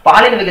இருக்கக்கூடியது.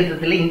 பாலின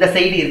விகிதத்துல இந்த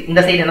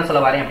சைடு என்ன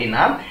சொல்ல வரேன்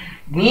அப்படின்னா,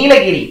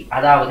 நீலகிரி,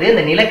 அதாவது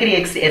இந்த நிலக்கரி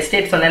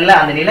எஸ்டேட் சொன்னல,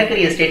 அந்த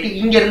நிலக்கரி எஸ்டேட்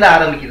இங்க இருந்து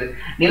ஆரம்பிக்குது.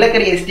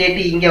 நிலக்கரி எஸ்டேட்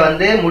இங்க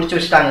வந்து முடிச்சு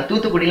வச்சுட்டாங்க.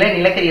 தூத்துக்குடியில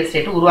நிலக்கரி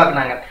எஸ்டேட்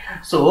உருவாக்குனாங்க.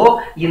 சோ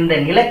இந்த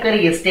நிலக்கரி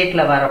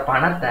எஸ்டேட்ல வர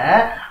பணத்தை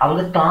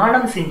அவங்க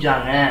தானம்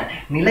செஞ்சாங்க.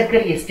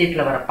 நிலக்கரி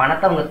எஸ்டேட்ல வர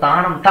பணத்தை அவங்க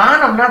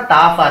தானம்னா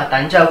தா ஃபார்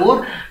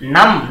தஞ்சாவூர்,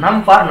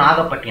 நம் ஃபார்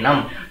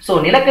நாகப்பட்டினம். சோ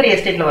நிலக்கரி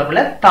எஸ்டேட்ல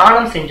வரல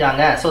தானம்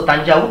செஞ்சாங்க. சோ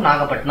தஞ்சாவூர்,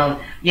 நாகப்பட்டினம்.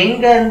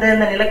 எங்க இந்த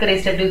நிலக்கரி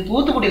எஸ்டேட்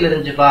தூத்துக்குடியில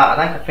இருந்துச்சுப்பா,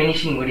 அதான்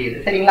பினிஷிங் முடியுது.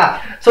 சரிங்களா?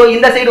 சோ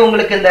இந்த சைடு உங்களுக்கு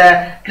இந்த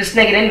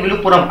கிருஷ்ணகிரி,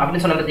 விழுப்புரம்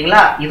அப்படின்னு சொன்ன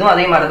பாத்தீங்களா, இதுவும்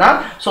அதே மாதிரிதான்.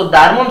 சோ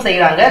தர்மம்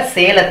செய்யறாங்க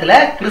சேலத்துல,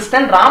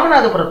 கிருஷ்ணன்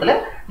ராமநாதபுரத்துல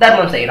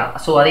தர்மம் செய்யறான்.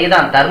 சோ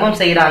அதேதான் தர்மம்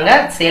செய்யறாங்க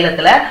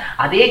சேலத்துல,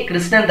 அதே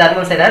கிருஷ்ணன்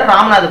தர்மம் செய்யறாரு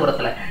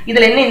ராமநாதபுரத்துல.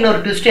 இதுல என்ன இன்னொரு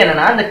ட்விஸ்ட்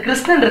என்னன்னா, இந்த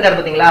கிருஷ்ணன் இருக்காரு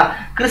பாத்தீங்களா,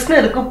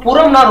 கிருஷ்ணருக்கு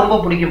புறம்னா ரொம்ப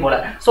பிடிக்கும் போல.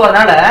 சோ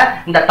அதனால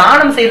இந்த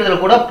தானம் செய்யறதுல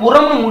கூட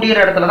புறம்னு முடிகிற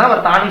இடத்துலதான்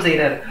அவர் தானம்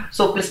செய்யறாரு.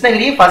 சோ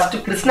கிருஷ்ணகிரி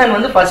ஃபர்ஸ்ட், கிருஷ்ணன்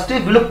வந்து ஃபர்ஸ்ட்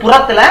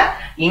விழுப்புரத்துல,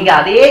 இங்க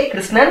அதே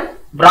கிருஷ்ணன்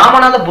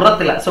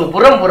ராமநாதபுரத்துல. சோ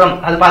புறம்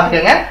அது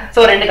பாத்துக்கோங்க.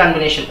 சோ ரெண்டு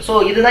காம்பினேஷன். சோ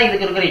இதுதான்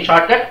இதுக்கு இருக்கிற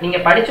ஷார்ட்கட். நீங்க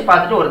படிச்சு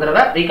பார்த்துட்டு ஒரு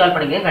தடவை ரீகால்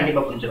பண்ணிக்க,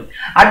 கண்டிப்பா புரிஞ்சிடும்.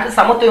 அடுத்து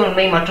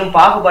சமத்துவமின்மை மற்றும்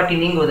பாகுபாட்டை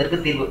நீங்குவதற்கு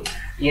தீர்வு.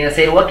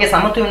 சரி, ஓகே,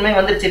 சமத்துவமின்மை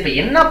வந்துருச்சு, இப்ப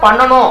என்ன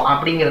பண்ணணும்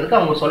அப்படிங்கிறதுக்கு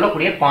அவங்க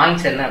சொல்லக்கூடிய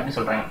பாயிண்ட்ஸ் என்ன அப்படின்னு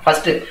சொல்றாங்க.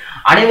 ஃபர்ஸ்ட்,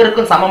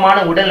 அனைவருக்கும் சமமான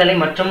உடல்நிலை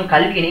மற்றும்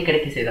கல்வியினை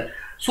கிடைக்க செய்தல்.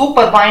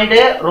 சூப்பர் பாயிண்ட்,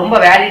 ரொம்ப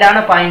வேலிடான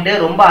பாயிண்ட்,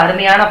 ரொம்ப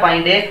அருமையான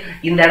பாயிண்ட்.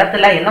 இந்த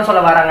இடத்துல என்ன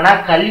சொல்ல வராங்கன்னா,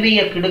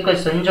 கல்வியை கெடுக்க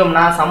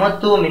செஞ்சோம்னா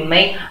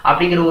சமத்துவமின்மை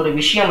அப்படிங்கிற ஒரு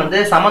விஷயம் வந்து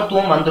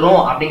சமத்துவம்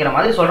வந்துடும் அப்படிங்கிற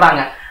மாதிரி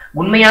சொல்றாங்க.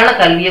 உண்மையான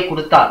கல்வியை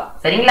கொடுத்தா,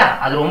 சரிங்களா,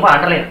 அது ரொம்ப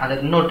அண்டர்லைன், அது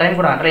இன்னொரு டைம்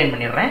கூட அண்டர்லைன்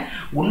பண்ணிடுறேன்.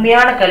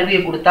 உண்மையான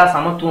கல்வியை கொடுத்தா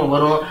சமத்துவம்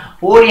வரும்.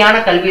 போலியான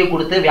கல்வியை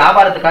கொடுத்து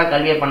வியாபாரத்துக்காக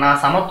கல்வியை பண்ணா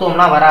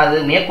சமத்துவம்லாம் வராது.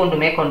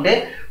 மேற்கொண்டு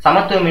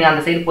சமத்துவம்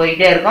அந்த சைடு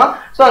போய்கிட்டே இருக்கும்.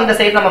 சோ அந்த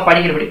சைடு நம்ம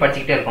படிக்கிறபடி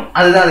படிச்சுக்கிட்டே இருக்கும்.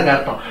 அதுதான் அதுக்கு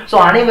அர்த்தம். சோ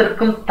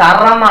அனைவருக்கும்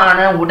தரமான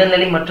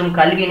உடல்நிலை மற்றும்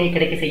கல்வியினை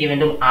கிடைக்க செய்ய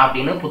வேண்டும்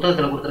அப்படின்னு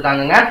புத்தகத்துல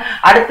கொடுத்துருக்காங்க.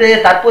 அடுத்து,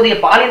 தற்போதைய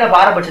பாலின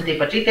பாரபட்சத்தை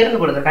பற்றி தெரிந்து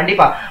கொள்ளுது.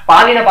 கண்டிப்பா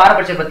பாலின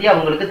பாரபட்சத்தை பத்தி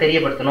அவங்களுக்கு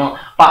தெரியப்படுத்தணும்.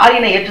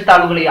 பாலின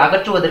ஏற்றத்தாழ்வுகளை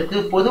அகற்றுவதற்கு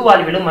பொது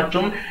வாழ்விலும்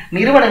மற்றும்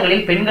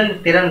நிறுவனங்களில் பெண்கள்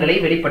திறன்களை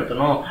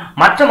வெளிப்படுத்தணும்.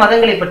 மற்ற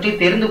மதங்களை பற்றி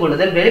தெரிந்து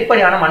கொள்ளுதல்,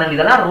 வெளிப்படையான மனம்,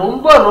 இதெல்லாம்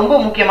ரொம்ப ரொம்ப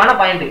முக்கியமான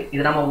பாயிண்ட்.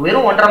 இது நம்ம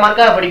வெறும் 1.5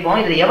 மார்க்காக படிப்போம்.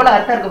 இதுல எவ்வளவு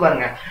அர்த்தம் இருக்கு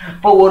பாருங்க.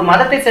 இப்போ ஒரு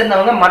மதத்தை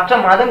சேர்ந்தவங்க மற்ற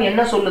மதம்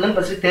என்ன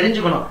சொல்லுதுன்னு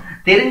தெரிஞ்சுக்கணும்.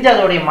 தெரிஞ்சு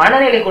அதோடைய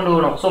மனநிலை கொண்டு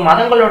வரணும். சோ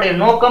மதங்களுடைய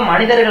நோக்கம்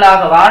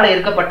மனிதர்களாக வாழ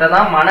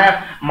இருக்கப்பட்டதான்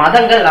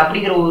மதங்கள்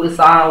அப்படிங்கிற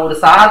ஒரு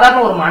சாதாரண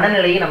ஒரு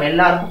மனநிலையை நம்ம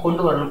எல்லாருக்கும்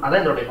கொண்டு வரணும்.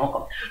 அதான் இதோடைய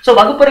நோக்கம். சோ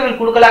வகுப்பறையில்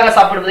குழுக்களாக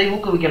சாப்பிடுவதை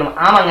ஊக்குவிக்கணும்.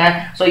 ஆமாங்க.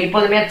 சோ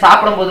இப்போதுமே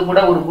சாப்பிடும் போது கூட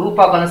ஒரு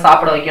குரூப்பா உட்காந்து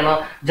சாப்பிட வைக்கணும்.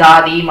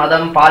 ஜாதி,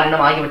 மதம்,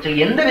 பாலினம்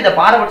ஆகியவற்றில் எந்தவித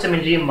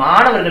பாரபட்சமின்றி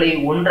மாணவர்களை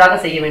ஒன்றாக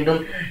செய்ய வேண்டும்.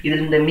 இது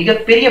இந்த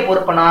மிகப்பெரிய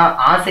பொறுப்பனா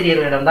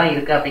ஆசிரியர்களிடம் தான்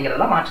இருக்கு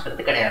அப்படிங்கறதெல்லாம்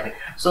மாற்றுக்கிறது கிடையாது.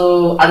 சோ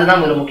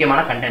அதுதான் ஒரு முக்கியமான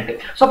கண்டென்ட்.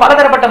 சோ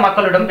பலதரப்பட்ட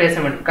மக்களிடம் பேச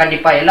வேண்டும்.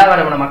 கண்டிப்பா எல்லா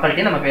வகையான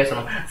மக்கள்கிட்டையும் நம்ம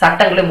பேசணும்.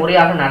 சட்டங்களை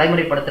முறையாக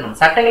நடைமுறைப்படுத்தணும்.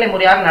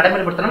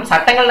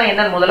 சட்டங்கள்னா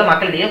என்னன்னு முதல்ல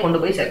மக்களிடையே கொண்டு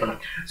போய் சேர்க்கணும்.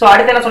 சோ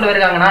அடுத்து என்ன சொல்ல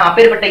இருக்காங்கன்னா,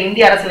 அப்பேற்பட்ட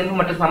இந்திய அரசியலமைப்பு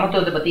மற்றும்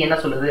சமத்துவத்தை பத்தி என்ன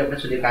சொல்லுது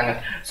அப்படின்னு சொல்லியிருக்காங்க.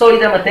 சோ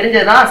இது நம்ம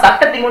தெரிஞ்சதுதான்.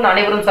 சட்டத்தின் முன்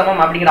அனைவரும்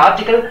சமம் அப்படிங்கிற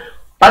ஆர்டிகல்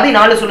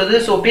 14 சொல்லுது.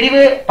 சோ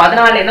பிரிவு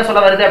 14 என்ன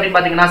சொல்ல வருது அப்படின்னு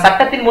பாத்தீங்கன்னா,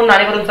 சட்டத்தின் முன்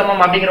அனைவரும்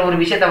சமம் அப்படிங்கிற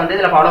ஒரு விஷயத்த வந்து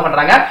இதுல ஃபாலோ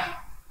பண்றாங்க.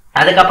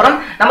 அதுக்கப்புறம்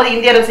நமது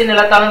இந்திய அரசின்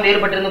நிலத்தாலும்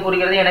வேறுபட்டிருந்து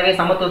கூறுகிறது. எனவே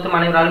சமத்துவத்தும்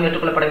அனைவராலும்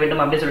ஏற்றுக்கொள்ளப்பட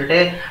வேண்டும் அப்படின்னு சொல்லிட்டு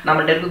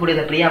நம்மள்ட்ட இருக்கக்கூடிய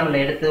இந்த பிரியாமல்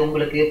எடுத்து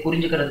உங்களுக்கு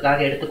புரிஞ்சுக்கிறதுக்காக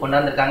எடுத்து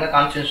கொண்டாந்துருக்காங்க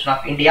கான்ஸ்டிடியூஷன்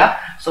ஆஃப் இந்தியா.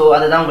 சோ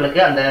அதுதான்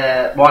உங்களுக்கு அந்த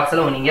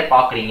பாக்ஸ்ல நீங்க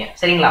பாக்குறீங்க.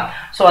 சரிங்களா?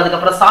 சோ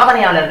அதுக்கப்புறம்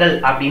சாதனையாளர்கள்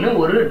அப்படின்னு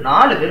ஒரு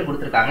 4 பேர்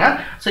கொடுத்துருக்காங்க.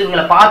 சோ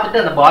இவங்களை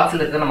பார்த்துட்டு அந்த பாக்ஸ்ல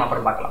இருக்கிறத நம்ம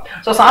அப்புறம் பார்க்கலாம்.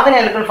 சோ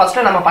சாதனையாளர்கள்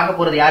ஃபர்ஸ்ட்ல நம்ம பார்க்க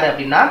போறது யாரு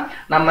அப்படின்னா,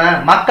 நம்ம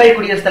மக்கள்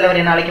குடியரசுத்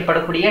தலைவர் என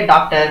அழைக்கப்படக்கூடிய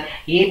டாக்டர்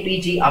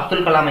ஏபிஜே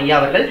அப்துல் கலாம் ஐயா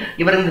அவர்கள்.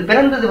 இவர்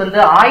பிறந்தது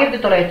வந்து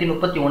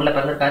 1931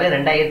 பிறந்திருக்காரு,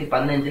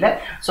 2015.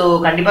 சோ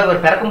கண்டிப்பா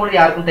இவர் பிறக்கும்போது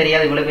யாருக்கும்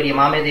தெரியாது இவ்வளவு பெரிய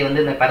மாமேதை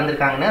வந்து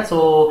பிறந்திருக்காங்கன்னு. சோ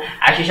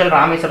ஆஷிஷல்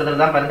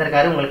ராமேஸ்வரத்தில் தான்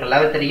பிறந்திருக்காரு. உங்களுக்கு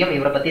எல்லாரும் தெரியும்.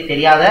 இவரை பத்தி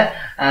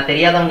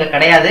தெரியாதவங்க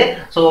கிடையாது.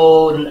 சோ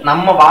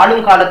நம்ம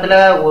வாழும் காலத்துல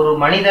ஒரு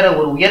மனிதர்,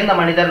 ஒரு உயர்ந்த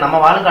மனிதர் நம்ம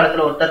வாழும்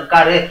காலத்துல ஒருத்தர்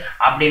இருக்காரு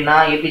அப்படின்னா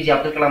ஏபிஜே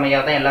அப்துல் கலாம் ஐயா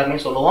தான் எல்லாருமே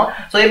சொல்லுவோம்.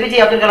 சோ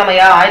ஏபிஜே அப்துல் கலாம்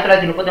ஐயா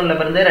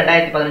 1931 பிறந்து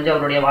 2015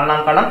 அவருடைய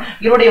வாழ்நாள் காலம்.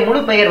 இவருடைய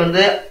முழு பெயர்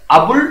வந்து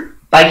அபுல்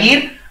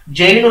பகீர்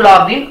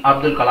ஜெயினுலாப்தீன்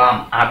அப்துல் கலாம்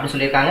அப்படின்னு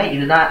சொல்லியிருக்காங்க.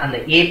 இதுதான் அந்த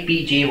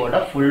ஏபிஜேவோட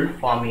ஃபுல்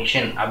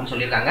ஃபார்மேஷன் அப்படின்னு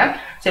சொல்லியிருக்காங்க.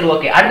 சரி,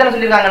 ஓகே. அடுத்த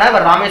சொல்லியிருக்காங்கன்னா,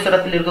 இவர்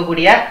ராமேஸ்வரத்தில்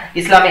இருக்கக்கூடிய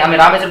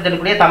ராமேஸ்வரத்தில்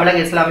இருக்கக்கூடிய தமிழக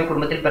இஸ்லாமிய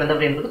குடும்பத்தில்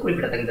பிறந்தவர் என்பது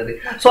குறிப்பிடத்தக்கது.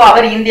 சோ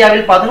அவர்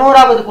இந்தியாவில்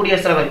 11வது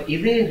குடியரசுத் தலைவர்.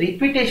 இது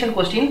ரிப்பீட்டேஷன்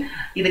கொஸ்டின்.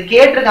 இது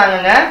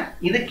கேட்டிருக்காங்க.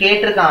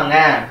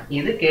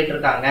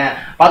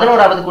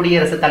 11வது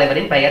குடியரசுத்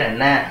தலைவரின் பெயர்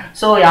என்ன?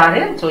 சோ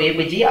யாரு? சோ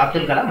ஏபிஜே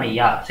அப்துல் கலாம்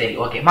ஐயா. சரி,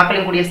 ஓகே.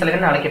 மக்களின் குடியரசுத்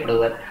தலைவர்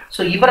அழைக்கப்படுவார்.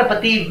 சோ இவரை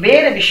பத்தி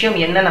வேற விஷயம்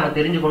என்ன நம்ம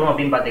தெரிஞ்சுக்கணும்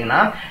அப்படின்னு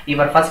பாத்தீங்கன்னா,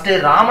 இவர் ஃபர்ஸ்ட்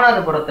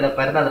ராமநாதபுரத்துல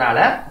பிறந்ததுனால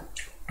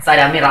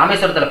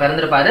ராமேஸ்வரத்துல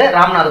பிறந்திருப்பாரு.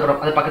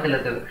 ராமநாதபுரம் அது பக்கத்துல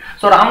இருக்குது.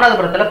 சோ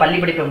ராமநாதபுரத்துல பள்ளி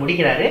படிப்பை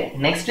முடிக்கிறாரு.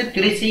 நெக்ஸ்ட்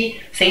திருச்சி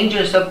செயின்ட்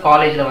ஜோசப்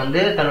காலேஜ்ல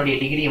வந்து தன்னுடைய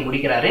டிகிரியை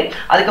முடிக்கிறாரு.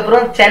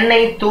 அதுக்கப்புறம் சென்னை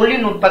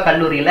தொழில்நுட்ப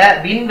கல்லூரியில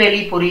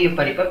விண்வெளி பொறியியல்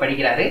படிப்பை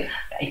படிக்கிறாரு.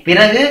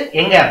 பிறகு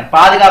எங்க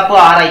பாதுகாப்பு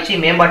ஆராய்ச்சி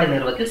மேம்பாட்டு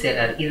நிறுவனத்தில்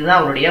சேர்றாரு. இதுதான்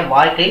அவருடைய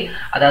வாழ்க்கை,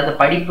 அதாவது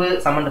படிப்பு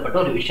சம்பந்தப்பட்ட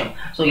ஒரு விஷயம்.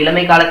 சோ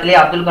இளமை காலத்திலே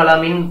அப்துல்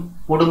கலாமின்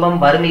குடும்பம்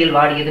வறுமையில்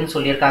வாடியதுன்னு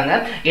சொல்லியிருக்காங்க.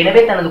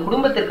 எனவே தனது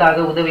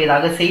குடும்பத்திற்காக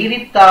உதவியதாக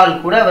செய்தித்தாள்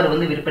கூட அவர்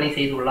வந்து விற்பனை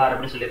செய்துள்ளார்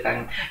அப்படின்னு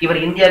சொல்லியிருக்காங்க.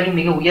 இவர் இந்தியாவின்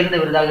மிக உயர்ந்த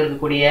விருதாக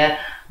இருக்கக்கூடிய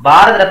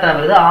பாரத ரத்னா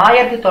விருது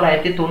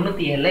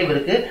 1997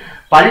 இவருக்கு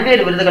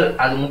பல்வேறு விருதுகள்,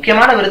 அது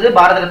முக்கியமான விருது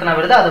பாரத ரத்னா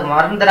விருது, அது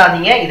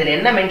மறந்துடாதீங்க. இதுல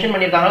என்ன மென்ஷன்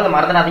பண்ணிருக்காங்களோ அதை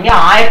மறந்துடாதீங்க.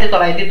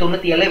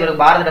 1997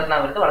 இவருக்கு பாரத ரத்னா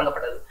விருது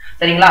வழங்கப்பட்டது.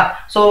 சரிங்களா?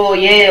 சோ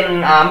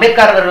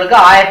அம்பேத்கர் அவர்களுக்கு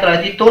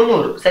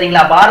 1990.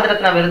 சரிங்களா? பாரத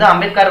ரத்னா விருது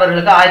அம்பேத்கர்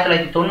அவர்களுக்கு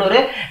 1990,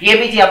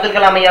 ஏபிஜே அப்துல்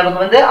கலாம்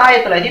ஐயாவுக்கு வந்து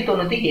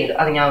 1997.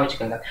 அதை ஞாபகம்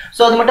வச்சுக்கோங்க.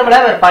 சோ அது மட்டும்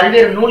இல்ல அவர்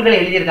பல்வேறு நூல்கள்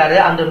எழுதியிருக்காரு.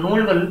 அந்த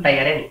நூல்களின்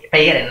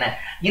பெயர் என்ன?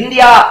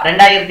 இந்தியா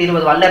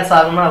 2020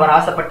 வல்லரசாகணும்னு அவர்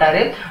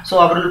ஆசைப்பட்டாரு. சோ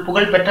அவர்கள்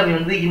புகழ் பெற்றவை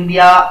வந்து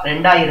இந்தியா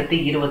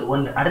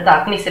 2021. அடுத்து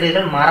அக்னி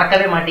சிறகுகள்,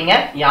 மறக்கவே மாட்டீங்க,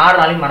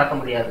 யாராலையும் மறக்க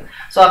முடியாது.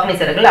 சோ அக்னி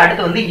சிறகுகள்.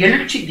 அடுத்து வந்து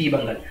எழுச்சி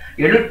தீபங்கள்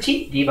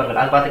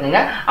அது பாத்துக்கோங்க.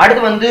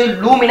 அடுத்து வந்து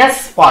லூமினஸ்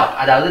ஸ்பார்க்,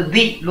 அதாவது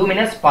தி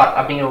லூமினஸ் ஸ்பார்க்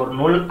அப்படிங்கிற ஒரு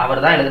நூல்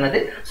அவர் தான் எழுதினது.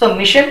 சோ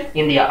மிஷன்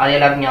இந்தியா, அது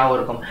எல்லாருக்கும் ஞாபகம்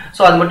இருக்கும்.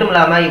 சோ அது மட்டும்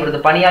இல்லாம இவரது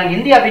பணியால்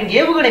இந்தியாவின்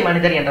ஏவுகணை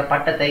மனிதர் என்ற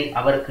பட்டத்தை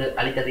அவருக்கு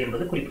அளித்தது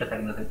என்பது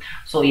குறிப்பிடத்தக்கது.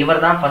 சோ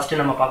இவர் தான் ஃபர்ஸ்ட்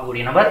நம்ம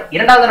பார்க்கக்கூடிய நபர்.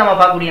 இரண்டாவது நம்ம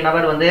பார்க்கக்கூடிய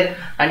நபர் வந்து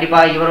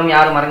கண்டிப்பா இவரும்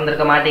யாரும்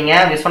மறந்திருக்க மாட்டீங்க,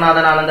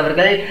 விஸ்வநாதன் ஆனந்த்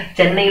அவர்கள்.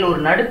 சென்னையில் ஒரு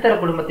நடுத்தர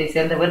குடும்பத்தை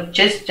சேர்ந்தவர்,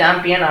 செஸ்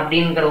சாம்பியன்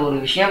அப்படிங்கிற ஒரு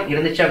விஷயம்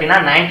இருந்துச்சு அப்படின்னா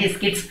 90s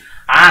கிட்ஸ்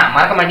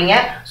மறக்க மாட்டீங்க.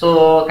 சோ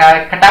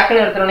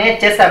டக்குன்னு எடுத்தோடனே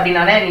செஸ்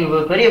அப்படின்னாலே நீ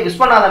பெரிய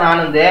விஸ்வநாதன்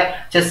ஆனந்த்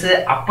செஸ்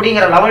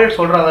அப்படிங்கிற லெவல்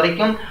சொல்ற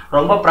வரைக்கும்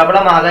ரொம்ப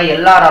பிரபலமாக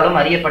எல்லாராலும்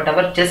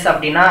அறியப்பட்டவர். செஸ்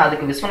அப்படின்னா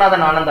அதுக்கு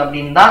விஸ்வநாதன் ஆனந்த்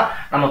அப்படின்னு தான்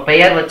நம்ம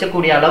பெயர்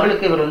வச்சக்கூடிய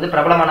அளவுக்கு இவர் வந்து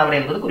பிரபலமானவர்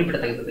என்பது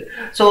குறிப்பிடத்தக்கது.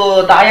 சோ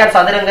தாயார்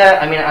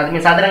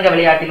சதுரங்க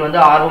விளையாட்டில்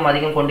வந்து ஆர்வம்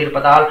அதிகம்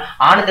கொண்டிருப்பதால்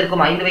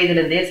ஆனந்திற்கும் 5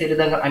 வயதிலிருந்தே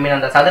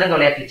அந்த சதுரங்க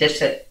விளையாட்டில்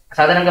செஸ்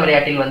சதுரங்க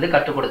விளையாட்டில் வந்து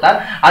கற்றுக் கொடுத்தார்.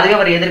 அதுவே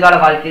அவர் எதிர்கால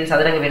வாழ்க்கையில்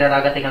சதுரங்க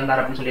வீரராக திகழ்ந்தார்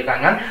அப்படின்னு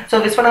சொல்லியிருக்காங்க. சோ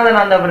விஸ்வநாதன்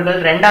ஆனந்த் அவர்கள்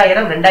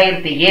 2000,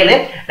 2007,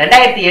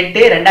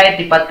 2008,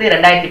 2010,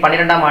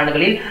 2012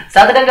 ஆண்டுகளில்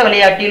சதுரங்க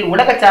விளையாட்டில்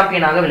உலக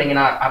சாம்பியனாக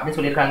விளங்கினார் அப்படின்னு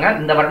சொல்லியிருக்காங்க.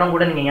 இந்த வருடம்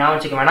கூட நீங்க ஞாபகம்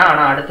வச்சுக்க வேணாம்,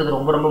 ஆனா அடுத்தது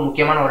ரொம்ப ரொம்ப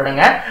முக்கியமான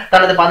வருடங்க.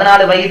 தனது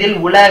 14 வயதில்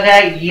உலக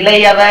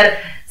இளையவர்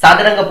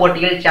சதுரங்க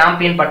போட்டியில்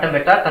சாம்பியன் பட்டம்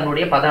பெற்றார்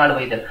தன்னுடைய 14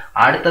 வயதில்.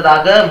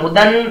 அடுத்ததாக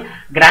முதல்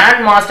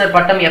கிராண்ட் மாஸ்டர்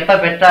பட்டம் எப்ப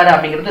பெற்றாரு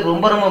அப்படிங்கிறது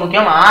ரொம்ப ரொம்ப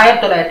முக்கியம்.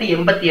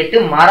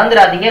 1988,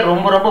 மறந்துடாதீங்க,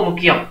 ரொம்ப ரொம்ப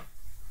முக்கியம்,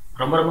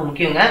 ரொம்ப ரொம்ப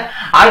முக்கியங்க.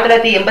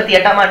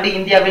 1988 ஆண்டு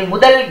இந்தியாவின்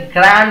முதல்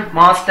கிராண்ட்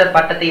மாஸ்டர்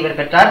பட்டத்தை இவர்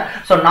பெற்றார்.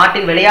 சோ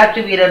நாட்டின் விளையாட்டு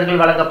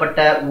வீரர்கள் வழங்கப்பட்ட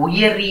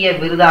உயரிய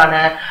விருதான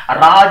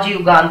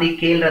ராஜீவ் காந்தி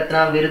கேல்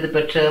ரத்னா விருது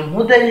பெற்ற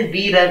முதல்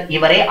வீரர்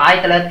இவரே.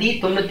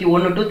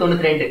 1991 to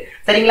 92.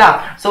 சரிங்களா?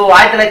 சோ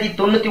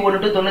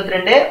 1991 to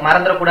 92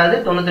 மறந்துடக்கூடாது.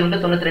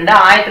 91 to 92.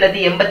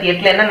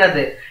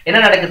 1988 என்ன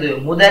நடக்குது?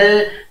 முதல்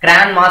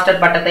கிராண்ட்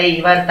மாஸ்டர் பட்டத்தை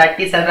இவர்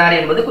தட்டி சென்றார்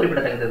என்பது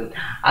குறிப்பிடத்தக்கது.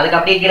 அதுக்கு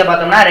அப்படியே கீழே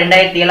பார்த்தோம்னா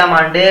 2007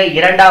 ஆண்டு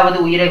இரண்டாவது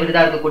உயிரை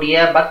விருதா இருக்கக்கூடிய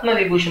பத்ம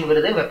விபூஷன்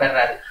விருது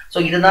பெறாரு. சோ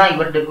இதுதான்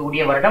இவருக்கு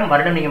இருக்கக்கூடிய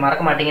வருடம் நீங்க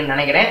மறக்க மாட்டீங்கன்னு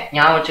நினைக்கிறேன்,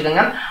 ஞாபகம்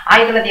வச்சுக்கோங்க.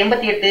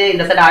 1988,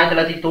 இந்த சைடு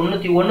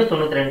 1991,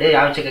 92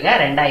 ஞாபகம் வச்சுக்கோங்க.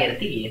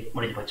 2007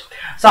 முடிஞ்சு போச்சு.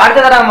 சோ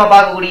அடுத்ததா நம்ம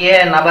பார்க்கக்கூடிய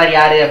நபர்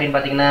யாரு அப்படின்னு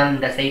பாத்தீங்கன்னா,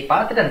 இந்த சைட்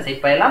பார்த்துட்டு அந்த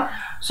சைட் போயிடலாம்.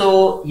 சோ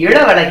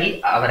இளவழகி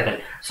அவர்கள்.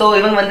 சோ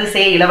இவங்க வந்து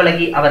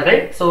இளவழகி அவர்கள்.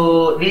 சோ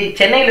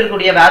சென்னையில்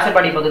இருக்கக்கூடிய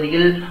வாசப்பாடி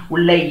பகுதியில்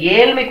உள்ள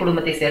ஏழ்மை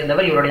குடும்பத்தை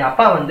சேர்ந்தவர். இவருடைய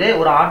அப்பா வந்து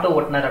ஒரு ஆட்டோ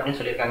ஓட்டுநர் அப்படின்னு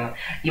சொல்லியிருக்காங்க.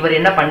 இவர்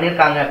என்ன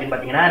பண்ணிருக்காங்க அப்படின்னு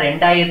பாத்தீங்கன்னா,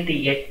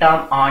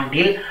 2008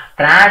 ஆண்டில்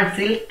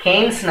பிரான்சில்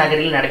கெய்ன்ஸ்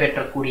நகரில்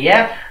நடைபெற்றக்கூடிய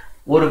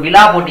ஒரு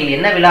விழா போட்டியில்,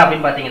 என்ன விழா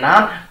அப்படின்னு பாத்தீங்கன்னா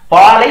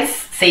பாலைஸ்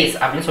சேஸ்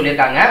அப்படின்னு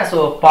சொல்லியிருக்காங்க. சோ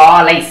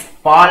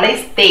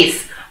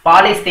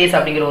பாலைஸ் தேஸ்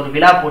அப்படிங்கிற ஒரு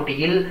விழா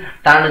போட்டியில்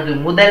தனது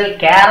முதல்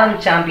கேரம்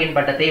சாம்பியன்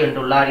பட்டத்தை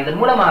வென்றுள்ளார். இதன்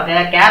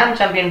மூலமாக கேரம்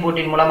சாம்பியன்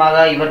போட்டியின்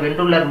மூலமாக இவர்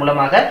வென்றுள்ளார்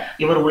மூலமாக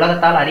இவர்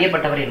உலகத்தால்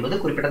அறியப்பட்டவர் என்பது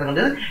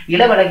குறிப்பிடத்தக்கது.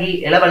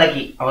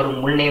 இளவழகி அவர்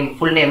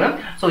ஃபுல் நேம்.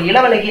 சோ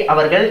இளவழகி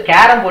அவர்கள்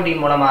கேரம்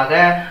போட்டியின்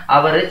மூலமாக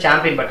அவர்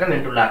சாம்பியன் பட்டம்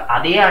வென்றுள்ளார்.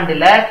 அதே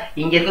ஆண்டுல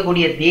இங்க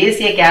இருக்கக்கூடிய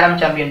தேசிய கேரம்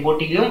சாம்பியன்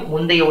போட்டியிலும்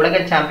முந்தைய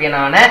உலக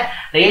சாம்பியனான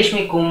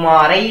ரேஷ்மி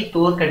குமாரை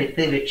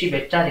தோற்கடித்து வெற்றி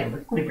பெற்றார்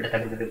என்பது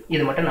குறிப்பிடத்தக்கது.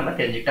 இது மட்டும் நம்ம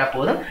தெரிஞ்சுக்கிட்டா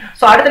போதும்.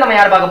 சோ அடுத்து நம்ம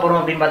யார் பார்க்க போறோம்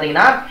அப்படின்னு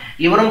பாத்தீங்கன்னா,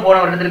 இவரும் போன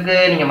வருடத்திற்கு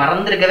நீங்க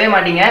மறந்திருக்கவே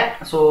மாட்டீங்க.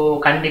 சோ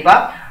கண்டிப்பா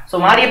சோ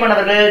மாரியப்பன்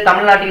அவர்கள்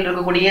தமிழ்நாட்டில்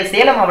இருக்கக்கூடிய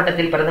சேலம்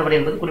மாவட்டத்தில் பிறந்தவர்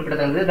என்பது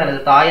குறிப்பிடத்தக்கது. தனது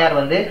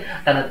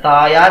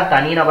தாயார்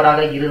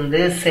தனிநபராக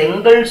இருந்து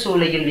செங்கல்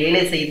சூளையில்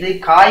வேலை செய்து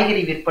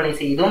காய்கறி விற்பனை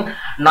செய்தும்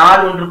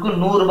நாள் ஒன்றுக்கு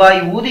 100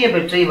 ரூபாய் ஊதியம்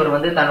பெற்று இவர்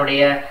வந்து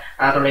தன்னுடைய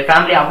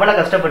ஃபேமிலி அவ்வளவு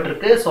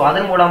கஷ்டப்பட்டிருக்கு. சோ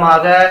அதன்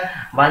மூலமாக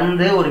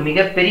வந்து ஒரு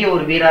மிகப்பெரிய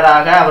ஒரு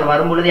வீரராக அவர்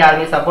வரும்பொழுது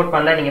யாருமே சப்போர்ட்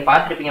பண்ணல. நீங்க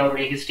பார்த்திருப்பீங்க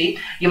அவருடைய ஹிஸ்டரி.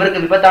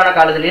 இவருக்கு விபத்தான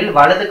காலத்தில்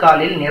வலது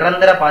காலில்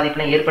நிரந்தர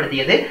பாதிப்பினை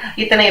ஏற்படுத்தியது.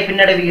 இத்தனைய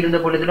பின்னடைவு இருந்த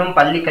பொழுதிலும்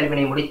பள்ளி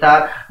கல்வினை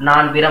முடித்தார்.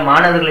 நான் பிற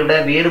மாணவர்களை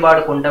விட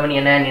வேறுபாடு கொண்டவன்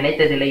என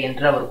நினைத்ததில்லை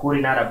என்று அவர்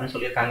கூறினார் அப்படின்னு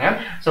சொல்லியிருக்காங்க.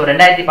 சோ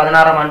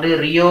 2016 ஆண்டு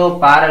ரியோ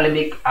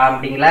பாராலிம்பிக்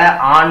அப்படிங்கிற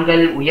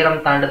ஆண்கள்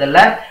உயரம் தாண்டுதல்ல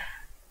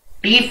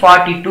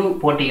T42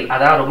 போட்டியில்,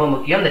 அதான் ரொம்ப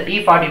முக்கியம், இந்த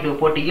T42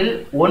 போட்டியில்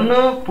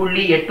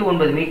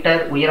 1.89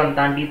 மீட்டர் உயரம்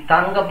தாண்டி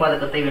தங்க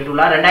பதக்கத்தை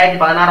வென்றுள்ளார்.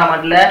 2016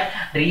 ஆண்டுல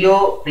ரியோ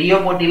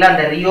போட்டியில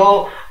அந்த ரியோ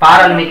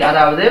பாராலிம்பிக்,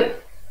 அதாவது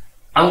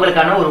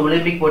அவங்களுக்கான ஒரு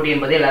ஒலிம்பிக் போட்டி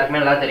என்பது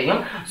எல்லாருக்குமே நல்லா தெரியும்.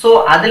 சோ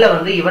அதுல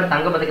வந்து இவர்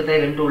தங்க பதக்கத்தை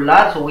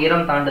வென்றுள்ளார். சோ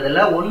உயரம்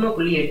தாண்டுதல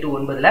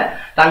 1.89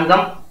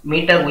 தங்கம்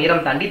மீட்டர்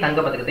உயரம் தாண்டி தங்க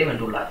பதக்கத்தை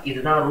வென்றுள்ளார்.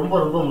 இதுதான் ரொம்ப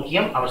ரொம்ப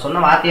முக்கியம். அவர்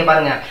சொன்ன வார்த்தையை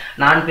பாருங்க,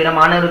 நான் பிற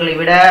மாணவர்களை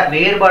விட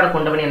வேறுபாடு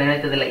கொண்டவன் என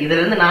நினைத்ததில்லை.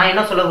 இதுல இருந்து நான்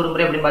என்ன சொல்ல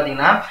விரும்புறேன் அப்படின்னு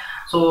பாத்தீங்கன்னா,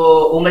 ஸோ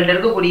உங்கள்ட்ட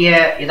இருக்கக்கூடிய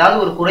ஏதாவது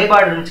ஒரு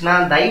குறைபாடு இருந்துச்சுன்னா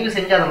தயவு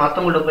செஞ்சு அதை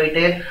மற்றவங்கள்ட்ட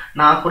போயிட்டு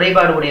நான்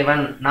குறைபாடு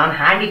உடையவன், நான்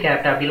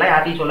ஹேண்டிகேப்ட் அப்படிலாம்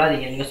யார்ட்டையும்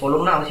சொல்லாதீங்க. நீங்க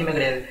சொல்லணும்னு அவசியமே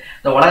கிடையாது.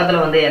 இந்த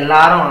உலகத்துல வந்து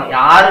எல்லாரும்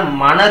யாரு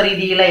மன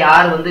ரீதியில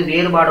யார் வந்து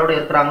வேறுபாடோட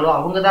இருக்கிறாங்களோ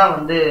அவங்க தான்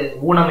வந்து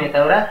ஊனமே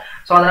தவிர.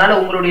 ஸோ அதனால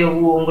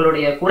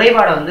உங்களுடைய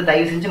குறைபாடை வந்து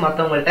தயவு செஞ்சு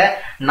மற்றவங்கள்ட்ட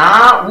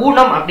நான்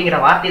ஊனம் அப்படிங்கிற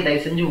வார்த்தையை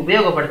தயவு செஞ்சு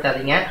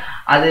உபயோகப்படுத்தாதீங்க.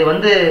 அது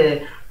வந்து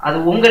அது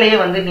உங்களையே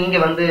வந்து நீங்க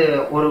வந்து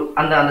ஒரு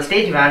அந்த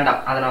ஸ்டேஜ் வேண்டாம்.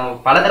 அதை நான்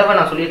பல தடவை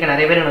நான் சொல்லியிருக்கேன்.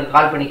 நிறைய பேர் எனக்கு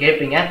கால் பண்ணி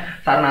கேட்பீங்க,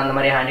 சார் நான் அந்த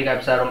மாதிரி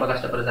ஹேண்டிகேப் சார், ரொம்ப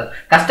கஷ்டப்படுறேன் சார்.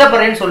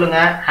 கஷ்டப்படுறேன்னு சொல்லுங்க,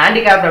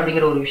 ஹேண்டிகேப்ட்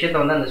அப்படிங்கிற ஒரு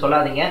விஷயத்த வந்து அந்த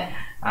சொல்லாதீங்க.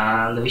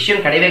 அந்த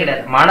விஷயம் கிடையவே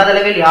கிடையாது.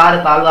 மனதளவில் யாரு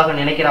தாழ்வாக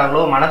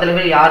நினைக்கிறார்களோ,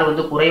 மனதளவில் யார்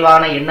வந்து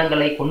குறைவான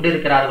எண்ணங்களை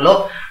கொண்டிருக்கிறார்களோ,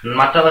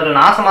 மற்றவர்கள்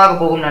நாசமாக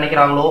போகும்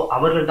நினைக்கிறார்களோ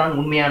அவர்கள் தான்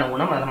உண்மையான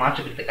ஊனம். அதை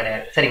மாற்றுக்கிறது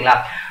கிடையாது. சரிங்களா?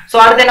 சோ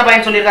அடுத்து என்ன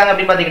பயன் சொல்லியிருக்காங்க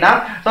அப்படின்னு பாத்தீங்கன்னா,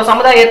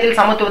 சமுதாயத்தில்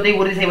சமத்துவத்தை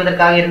உறுதி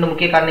செய்வதற்காக 2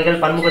 முக்கிய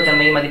காரணிகள்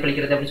பன்முகத்தன்மையை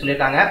மதிப்பளிக்கிறது அப்படின்னு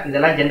சொல்லியிருக்காங்க.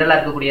 இதெல்லாம் ஜென்ரலா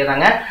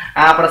இருக்கக்கூடியதாங்க.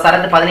 அப்புறம்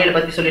சரத்து 17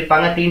 பத்தி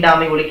சொல்லியிருப்பாங்க.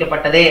 தீண்டாமை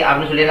ஒழிக்கப்பட்டதே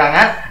அப்படின்னு சொல்லியிருக்காங்க.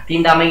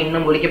 தீண்டாமை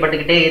இன்னும்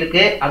ஒழிக்கப்பட்டுக்கிட்டே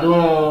இருக்கு.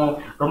 அதுவும்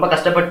ரொம்ப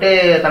கஷ்டப்பட்டு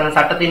தன்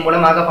சட்டத்தின்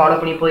மூலமாக ஃபாலோ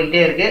பண்ணி போயிட்டே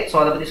இருக்கு. சோ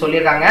அதை பத்தி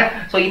சொல்லியிருக்காங்க.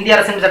 சோ இந்திய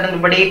அரசின்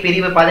சட்டத்தின்படி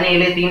பிரிவு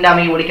 17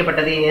 தீண்டாமை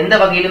ஒழிக்கப்பட்டது, எந்த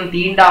வகையிலும்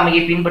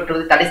தீண்டாமையை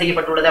பின்பற்றுவது தடை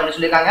செய்யப்பட்டுள்ளது அப்படின்னு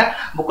சொல்லியிருக்காங்க.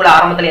 புக்ல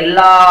ஆரம்பத்துல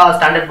எல்லா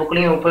ஸ்டாண்டர்ட்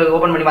புக்லையும்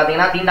ஓபன் பண்ணி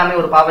பாத்தீங்கன்னா தீண்டாமை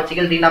ஒரு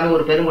பாவச்சிகள், தீண்டாமை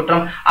ஒரு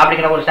பெருங்குற்றம்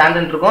அப்படிங்கிற ஒரு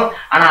ஸ்டாண்டர்ட் இருக்கும்.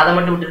 ஆனா அதை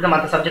மட்டும் விட்டுட்டு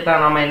மற்ற சப்ஜெக்ட்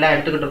நாம எல்லாம்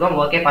எடுத்துக்கிட்டு இருக்கோம்.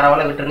 ஓகே,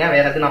 பரவாயில்ல, விட்டுருங்க,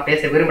 வேற எதுவும் நான்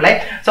பேச விரும்பல.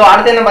 சோ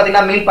அடுத்து என்ன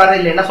பாத்தீங்கன்னா,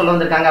 மீள்பார்வையில் என்ன சொல்ல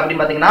வந்திருக்காங்க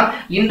அப்படின்னு பாத்தீங்கன்னா,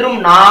 இன்றும்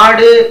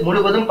நாடு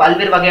முழுவதும்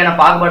பல்வேறு வகையான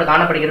பாகுபாடு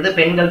காணப்படுகிறது.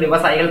 பெண்கள்,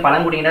 விவசாயிகள்,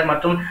 பழங்குடியினர்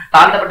மற்றும்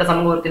தாழ்த்தப்பட்ட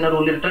சமூகத்தினர்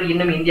உள்ளிட்டோர்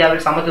இன்னும்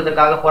இந்தியாவில்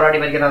சமத்துவத்திற்காக போராடி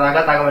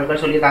வருகிறதாக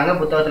தகவல்கள் சொல்லியிருக்காங்க.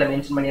 புத்தகத்துல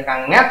மென்ஷன்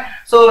பண்ணியிருக்காங்க.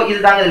 சோ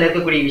இதுதாங்க இதுல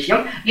இருக்கக்கூடிய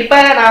விஷயம்.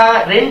 இப்ப நான்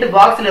 2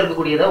 பாக்ஸ்ல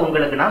இருக்கக்கூடியதை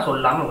உங்களுக்கு நான்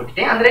சொல்லாம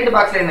விட்டுட்டேன். அந்த 2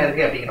 பாக்ஸ்ல என்ன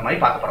இருக்கு அப்படிங்கிற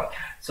மாதிரி பார்க்க போறோம்.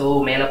 சோ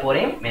மேல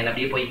போறேன், மேல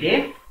அப்படியே போயிட்டு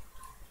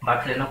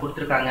பாக்ஸ்ல என்ன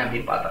கொடுத்துருக்காங்க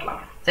அப்படின்னு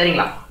பாத்திரலாம்.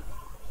 சரிங்களா?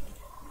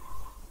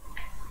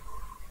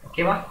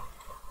 ஓகேவா?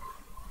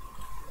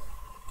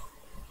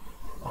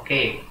 ஓகே,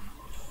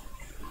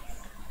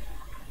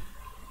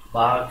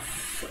 பாக்ஸ்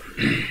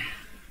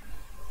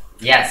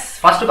எஸ்,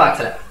 ஃபர்ஸ்ட்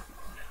பாக்ஸ்ல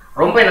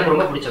எனக்கு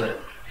ரொம்ப பிடிச்சவர்.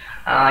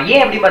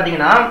 ஏன் அப்படி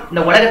பாத்தீங்கன்னா,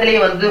 இந்த உலகத்திலேயே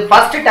வந்து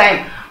ஃபர்ஸ்ட் டைம்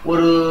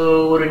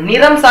ஒரு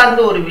நிறம்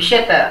சார்ந்த ஒரு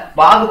விஷயத்த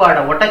பாகுபாட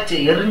உடைச்சு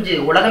எரிஞ்சு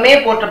உலகமே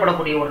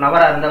போற்றப்படக்கூடிய ஒரு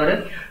நபரா இருந்தவர்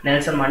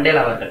நெல்சன்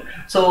மண்டேலா அவர்கள்.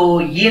 சோ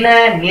இன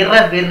நிற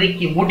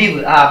வெறிக்கு முடிவு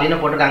அப்படின்னு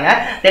போட்டிருக்காங்க.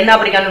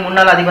 தென்னாப்பிரிக்காவின்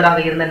முன்னாள்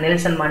அதிபராக இருந்த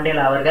நெல்சன்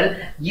மண்டேலா அவர்கள்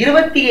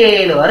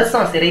 27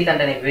 வருஷம் சிறை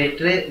தண்டனை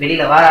பெற்று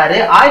வெளியில வராரு.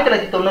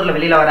 1990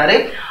 வெளியில வராரு.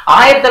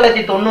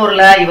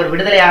 1990 இவர்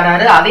விடுதலை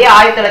ஆனாரு. அதே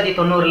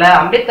 1990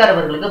 அம்பேத்கர்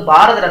அவர்களுக்கு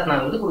பாரத ரத்னா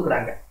விருது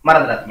கொடுக்குறாங்க,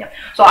 மறந்துடாதீங்க.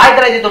 சோ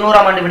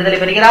 1990ஆம் ஆண்டு விடுதலை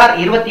பெறுகிறார்.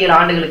 27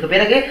 ஆண்டுகளுக்கு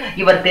பிறகு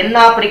இவர்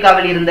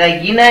தென்னாப்பிரிக்காவில் இருந்த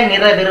இன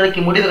நிற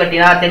வெறிக்கு முடிவு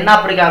கட்டினார்.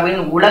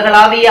 தென்னாப்பிரிக்காவின்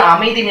உலகளாவிய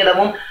அமைதி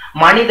நிலவும்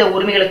மனித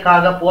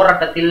உரிமைகளுக்காக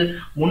போராட்டத்தில்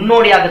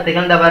முன்னோடியாக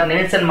திகழ்ந்தவர்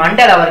நெல்சன்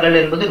மண்டேலா அவர்கள்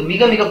என்பது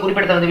மிக மிக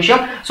குறிப்பிடத்தக்க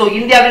விஷயம். சோ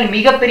இந்தியாவில்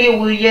மிகப்பெரிய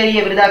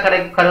உயரிய விருதாக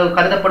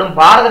கருதப்படும்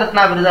பாரத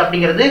ரத்னா விருது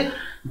அப்படிங்கிறது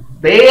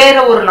வேற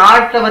ஒரு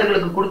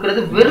நாட்டவர்களுக்கு கொடுக்கிறது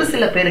வெறும்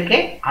சில பேருக்கே.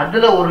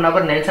 அதுல ஒரு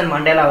நபர் நெல்சன்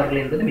மண்டேலா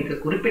அவர்கள் என்பது மிக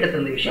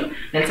குறிப்பிடத்தக்க விஷயம்.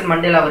 நெல்சன்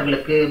மண்டேலா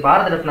அவர்களுக்கு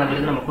பாரத ரத்னா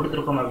விருது நம்ம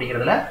கொடுத்திருக்கோம்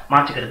அப்படிங்கிறதுல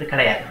மாற்றுக்கிறது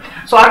கிடையாது.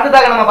 சோ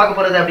அடுத்ததாக நம்ம பார்க்க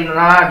போறது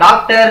அப்படின்னா,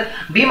 டாக்டர்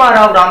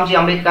பீமாராவ் ராம்ஜி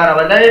அம்பேத்கர்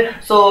அவர்கள்.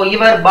 சோ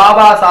இவர்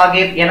பாபா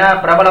சாஹேப் என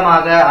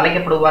பிரபலமாக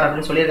அழைக்கப்படுவார்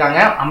அப்படின்னு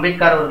சொல்லியிருக்காங்க.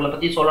 அம்பேத்கர் அவர்களை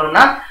பத்தி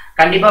சொல்லணும்னா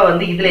கண்டிப்பா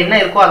வந்து இதுல என்ன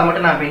இருக்கோ அதை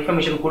மட்டும் நான்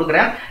இன்ஃபர்மேஷன்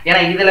கொடுக்குறேன். ஏன்னா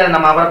இதுல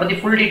நம்ம அவரை பத்தி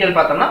ஃபுல் டீடைல்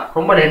பார்த்தோம்னா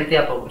ரொம்ப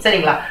லென்த்தியா போகும்.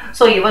 சரிங்களா?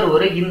 சோ இவர்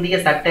ஒரு இந்திய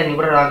சட்ட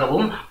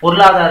நிபுணராகவும்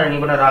பொருளாதார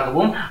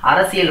நிபுணராகவும்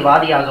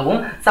அரசியல்வாதியாகவும்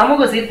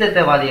சமூக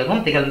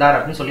சீர்திருத்தவாதியாகவும் திகழ்ந்தார்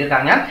அப்படின்னு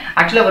சொல்லியிருக்காங்க.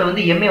 ஆக்சுவலா அவர்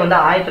வந்து எம்ஏ வந்து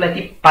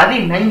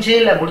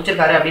 1915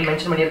 முடிச்சிருக்காரு அப்படின்னு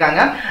மென்ஷன் பண்ணியிருக்காங்க.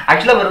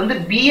 ஆக்சுவலா அவர் வந்து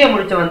பிஏ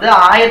முடிச்ச வந்து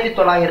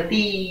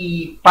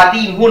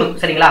 1913.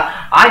 சரிங்களா?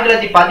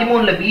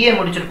 1913 பிஏ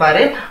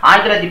முடிச்சிருப்பாரு.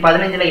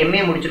 1915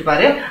 எம்ஏ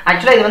முடிச்சிருப்பாரு.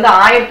 ஆக்சுவலா இது வந்து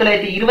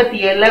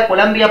 1927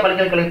 கொலம்பியா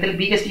பல்கலைக்கழகத்தில்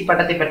பிஹெச்டி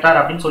பட்டத்தை பெற்றார்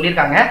அப்படின்னு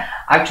சொல்லியிருக்காங்க.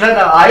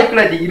 ஆக்சுவலா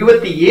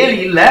 1927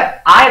 இல்ல,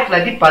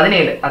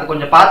 1917. அது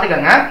கொஞ்சம்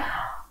பாத்துக்கங்க.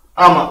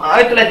 ஆமா,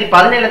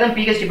 1917 தான்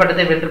பிஹெச்டி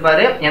பட்டத்தை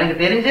பெற்றிருப்பாரு. எனக்கு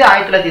தெரிஞ்சு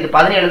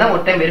 1917 தான்.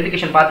 ஒரு டைம்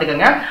வெரிஃபிகேஷன்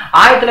பாத்துக்கங்க.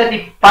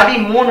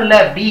 1913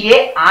 பிஏ,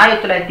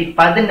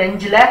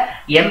 1915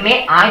 எம்ஏ,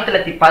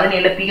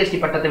 1917 பிஹெச்டி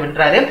பட்டத்தை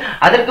வென்றாரு.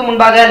 அதற்கு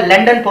முன்பாக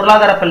லண்டன்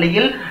பொருளாதார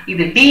பள்ளியில்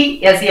இது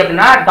டிஎஸ்சி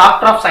அப்படின்னா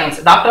டாக்டர் ஆஃப்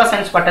சயின்ஸ்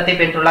பட்டத்தை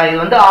பெற்றுள்ளார். இது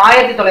வந்து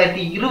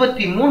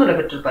 1923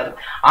 பெற்றிருப்பாரு.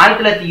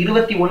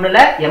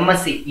 1921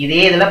 எம்எஸ்சி,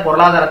 இதே இதுல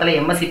பொருளாதாரத்துல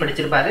MSc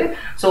படிச்சிருப்பாரு.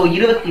 So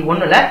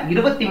 21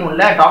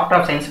 23 doctor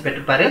of science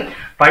பெற்றிருப்பாரு.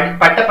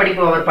 பட்ட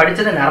படிப்பு அவர்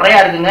படிச்சது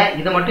நிறைய இருக்குங்க.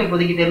 இது மட்டும்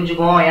இப்போதைக்கு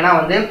தெரிஞ்சுக்குவோம். ஏன்னா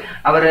வந்து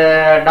அவர்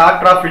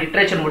டாக்டர் ஆஃப்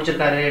லிட்ரேச்சர்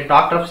முடிச்சிருக்காரு,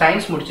 டாக்டர் ஆஃப்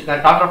சயின்ஸ்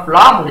முடிச்சிருக்காரு, டாக்டர் ஆஃப்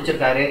லா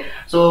முடிச்சிருக்காரு.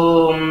 ஸோ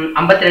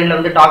 52ல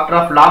வந்து டாக்டர்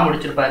ஆஃப் லா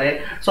முடிச்சிருப்பாரு.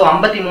 ஸோ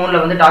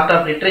 53ல வந்து டாக்டர்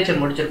ஆஃப்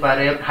லிட்ரேச்சர்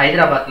முடிச்சிருப்பாரு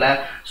ஹைதராபாத்ல.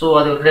 ஸோ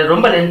அது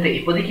ரொம்ப லென்த்.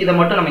 இப்போதைக்கு இதை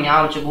மட்டும் நம்ம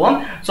ஞாபகம் வச்சுக்குவோம்.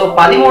 ஸோ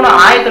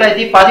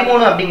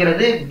 1913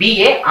 அப்படிங்கிறது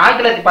BA,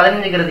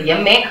 1915ங்கிறது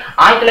MA,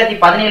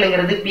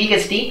 1917ங்கிறது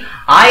PhD,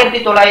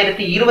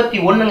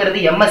 1921ங்கிறது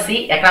MSc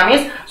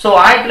economics. So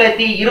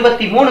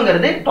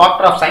 1923ங்கிறது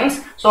doctor of science.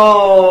 So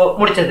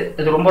முடிச்சது.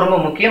 இது ரொம்ப ரொம்ப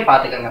முக்கியம்,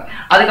 பார்த்துக்கோங்க.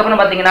 அதுக்கப்புறம்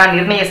பார்த்தீங்கன்னா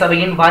நிர்ணய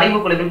சபையின் வரைவு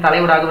குழுவின்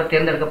தலைவராக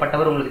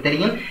தேர்ந்தெடுக்கப்பட்டவர். உங்களுக்கு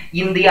தெரியும்,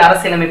 இந்திய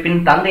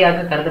அரசியலமைப்பின்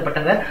தந்தையாக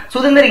கருதப்பட்டவர்.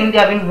 சுதந்திர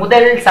இந்தியாவின்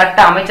முதல் சட்ட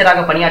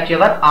அமைச்சராக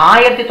பணியாற்றியவர்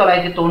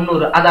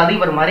 1990. அதாவது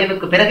இவர்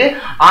மறைவுக்கு பிறகு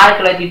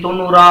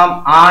 1990ஆம்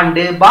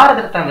ஆண்டு பாரத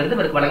ரத்னா விருது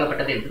இவருக்கு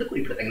வழங்கப்பட்டது என்பது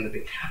குறிப்பிடத்தக்கது.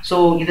 ஸோ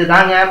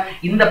இதுதாங்க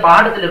இந்த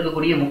பாடத்தில்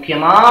இருக்கக்கூடிய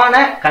முக்கியமான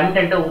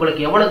கண்டென்ட்.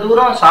 உங்களுக்கு எவ்வளவு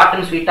தூரம் ஷார்ட்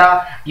அண்ட் ஸ்வீட்டா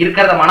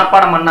இருக்கிறத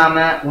மனப்பாடம் பண்ணாம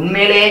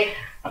உண்மையிலே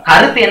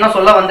கருத்து என்ன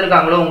சொல்ல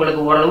வந்திருக்காங்களோ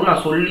உங்களுக்கு ஓரளவு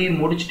நான் சொல்லி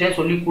முடிச்சுட்டேன்,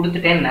 சொல்லி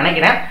கொடுத்துட்டேன்னு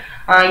நினைக்கிறேன்.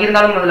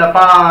 இருந்தாலும்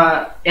அதுலப்பா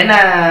என்ன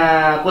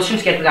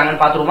கொஸ்டின்ஸ்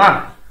கேட்டிருக்காங்கன்னு பார்த்துருமா.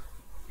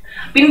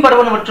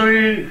 பின்வருவனவற்றுள்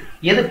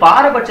எது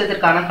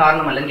பாரபட்சத்திற்கான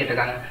காரணம் அல்லன்னு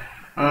கேட்டிருக்காங்க.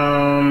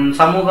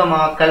 சமூக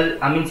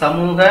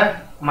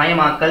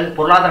மயமாக்கல்,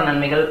 பொருளாதார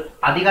நன்மைகள்,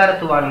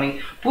 அதிகாரத்துவாண்மை,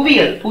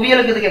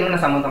 புவியலுக்கு இதுக்கு என்ன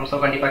சம்பந்தம்? சோ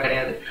கண்டிப்பா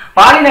கிடையாது.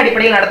 பாலின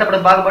அடிப்படையில்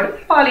நடத்தப்படும் பாகுபாடு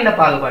பாலின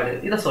பாகுபாடு,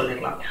 இதை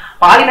சொல்லிடலாம்.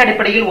 பாலின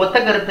அடிப்படையில் ஒத்த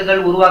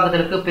கருத்துக்கள்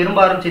உருவாக்குவதற்கு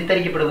பெரும்பாலும்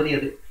சித்தரிக்கப்படுவது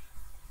எது?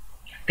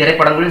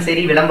 திரைப்படங்களும்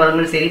சரி,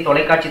 விளம்பரங்களும் சரி,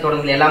 தொலைக்காட்சி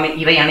தொடர்கள் எல்லாமே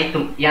இவை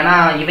அனைத்தும். ஏன்னா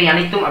இவை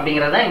அனைத்தும்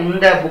அப்படிங்கறத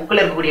இந்த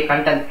புக்ல இருக்கக்கூடிய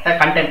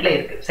கண்டென்ட்ல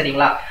இருக்கு.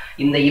 சரிங்களா?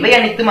 இந்த இவை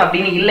அனைத்தும்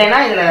அப்படின்னு இல்லைன்னா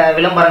இதுல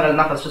விளம்பரங்கள்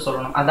தான் ஃபர்ஸ்ட்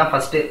சொல்லணும். அதுதான்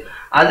ஃபர்ஸ்ட்.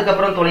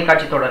 அதுக்கப்புறம்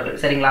தொலைக்காட்சி தொடர்கள்.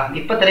 சரிங்களா?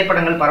 இப்ப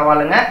திரைப்படங்கள்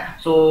பரவாயில்லைங்க.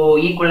 ஸோ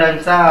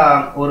ஈக்குவலன்ஸா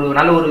ஒரு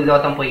நல்ல ஒரு இதாக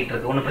தான் போயிட்டு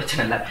இருக்கு, ஒன்றும்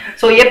பிரச்சனை இல்லை.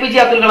 ஸோ APJ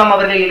அப்துல் கலாம்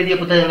அவர்கள் எழுதிய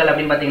புத்தகங்கள்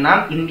அப்படின்னு பாத்தீங்கன்னா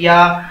இந்தியா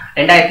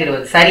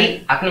 2020 சரி,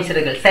 அக்னி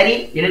சிறகுகள் சரி,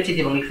 எழுச்சி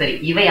தீபங்கள் சரி,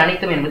 இவை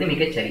அனைத்தும் என்பது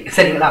மிகச்சரி.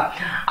 சரிங்களா?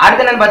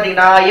 அடுத்த என்னன்னு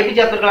பாத்தீங்கன்னா APJ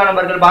அப்துல் கலாம்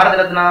அவர்கள்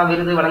பாரத ரத்னா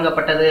விருது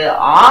வழங்கப்பட்டது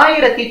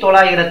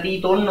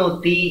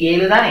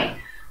 1997 தானே?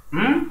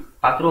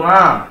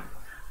 பத்துருவோம்.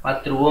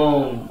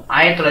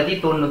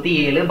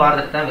 1997 பாரத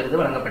ரத்னா விருது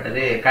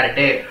வழங்கப்பட்டது.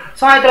 கரெக்ட்.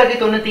 சோ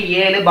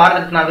 1997 பாரத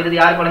ரத்னா விருது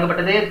யாருக்கு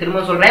வழங்கப்பட்டது?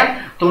 திரும்ப சொல்றேன்,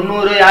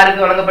 90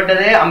 யாருக்கு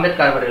வழங்கப்பட்டது?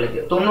 அம்பேத்கர் அவர்களுக்கு.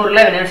 90ல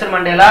நெல்சன்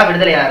மண்டேலா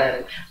விடுதலை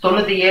ஆறாரு.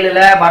 97ல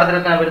பாரத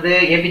ரத்னா விருது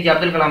APJ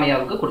அப்துல் கலாம்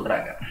ஐயாவுக்கு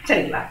கொடுக்குறாங்க.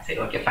 சரிங்களா? சரி,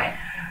 ஓகே, ஃபைன்.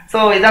 சோ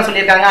இதான்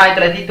சொல்லியிருக்காங்க.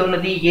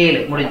 1997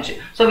 முடிஞ்சு.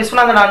 சோ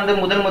விஸ்வநாதன்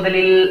வந்து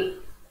முதலில்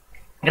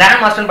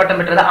கிராண்ட் மாஸ்டர் பட்டம்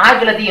பெற்றது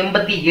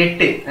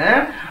 1988.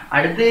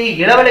 அடுத்து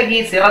இளவழகி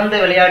சிறந்த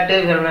விளையாட்டு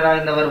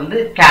வீரராக வந்து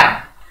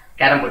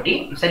கேரம் போட்டி.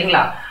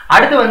 சரிங்களா?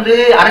 அடுத்து வந்து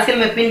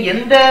அரசியலமைப்பின்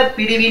எந்த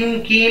பிரிவின்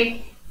கீழ்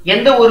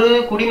எந்த ஒரு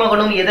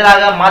குடிமகனும்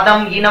எதிராக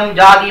மதம், இனம்,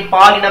 ஜாதி,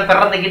 பாலினம்,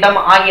 பிறந்த இடம்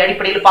ஆகிய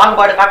அடிப்படையில்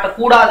பாகுபாடு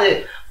காட்டக்கூடாது.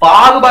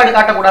 பாகுபாடு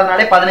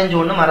காட்டக்கூடாதுனாலே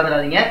 15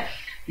 மறந்துடாதீங்க.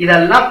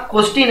 இதெல்லாம்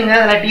கொஸ்டினுங்க,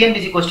 அதெல்லாம்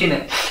TNPSC கொஸ்டின்.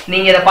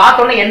 நீங்க இதை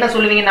பார்த்தோன்னே என்ன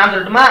சொல்லுவீங்க? நான்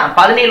சொல்லட்டுமா?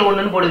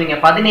 17 போடுவீங்க.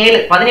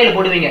 17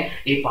 போடுவீங்க.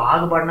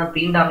 பாகுபாடுனா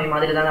தீண்டாமை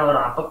மாதிரி தானே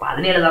வரும். அப்ப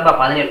 17 தான்ப்பா.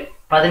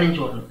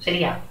 15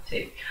 சரியா?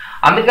 சரி.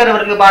 அம்பேத்கர்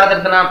அவருக்கு பாரத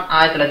ரத்னா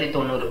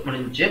 1990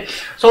 முடிஞ்சு.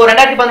 சோ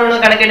 2011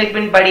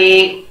 கணக்கெடுப்பின் படி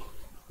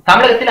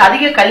தமிழகத்தில்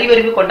அதிக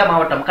கல்வியறிவு கொண்ட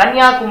மாவட்டம்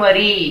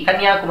கன்னியாகுமரி.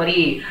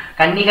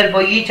 கன்னிகள்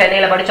போய்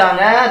சென்னையில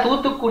படிச்சாங்க,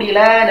 தூத்துக்குடியில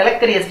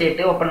நிலக்கரி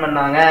எஸ்டேட் ஓபன்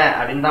பண்ணாங்க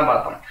அப்படின்னு தான்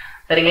பார்த்தோம்.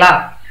 சரிங்களா?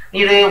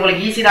 இது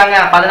உங்களுக்கு ஈஸி தாங்க.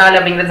 14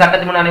 அப்படிங்கிறது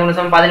சட்டத்து முன்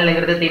அனைவரும்,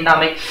 17ங்கிறது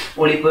தீண்டாமை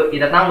ஒழிப்பு.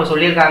 இதைத்தான் அவங்க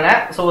சொல்லியிருக்காங்க.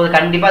 ஸோ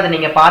கண்டிப்பா அதை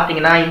நீங்க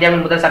பாத்தீங்கன்னா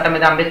இந்தியாவின் முதல்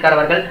சட்டமேதை அம்பேத்கர்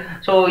அவர்கள்.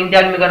 ஸோ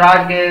இந்தியாவின் மிக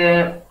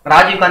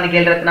ராஜீவ் காந்தி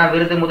கேல் ரத்னா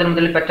விருது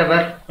முதலில்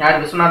பெற்றவர் யார்?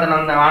 விஸ்வநாதன்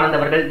ஆனந்த்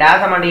அவர்கள்.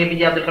 டேஸ் ஆண்டு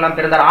APJ அப்துல் கலாம்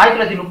பிறந்தார்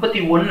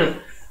 1931.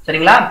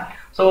 சரிங்களா?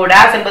 சோ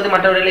டேஸ் என்பது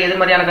மற்றவர்களை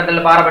எதிர்மறையான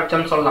கருத்துல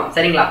பாரபட்சம் சொல்லலாம்.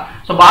 சரிங்களா?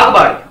 சோ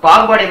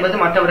பாகுபாடு என்பது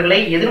மற்றவர்களை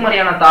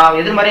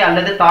எதிர்மறை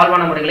அல்லது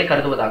தாழ்வான முறைகளை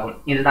கருதுவதாகும்.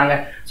 இதுதாங்க.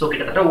 சோ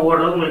கிட்டத்தட்ட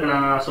ஓரளவு உங்களுக்கு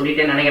நான்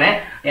சொல்லிட்டேன்னு நினைக்கிறேன்.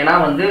 ஏன்னா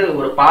வந்து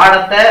ஒரு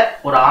பாடத்தை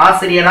ஒரு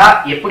ஆசிரியரா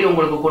எப்படி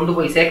உங்களுக்கு கொண்டு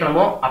போய்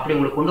சேர்க்கணுமோ அப்படி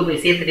உங்களுக்கு கொண்டு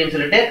போய் சேர்த்துட்டேன்னு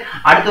சொல்லிட்டு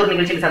அடுத்த ஒரு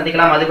நிகழ்ச்சியில்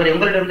சந்திக்கலாம். அதுவரை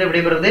உங்களிடமிருந்து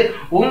விடைபெறுவது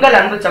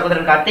உங்கள் அன்பு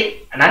சகோதரன் கார்த்திக்.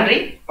 நன்றி,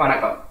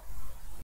 வணக்கம்.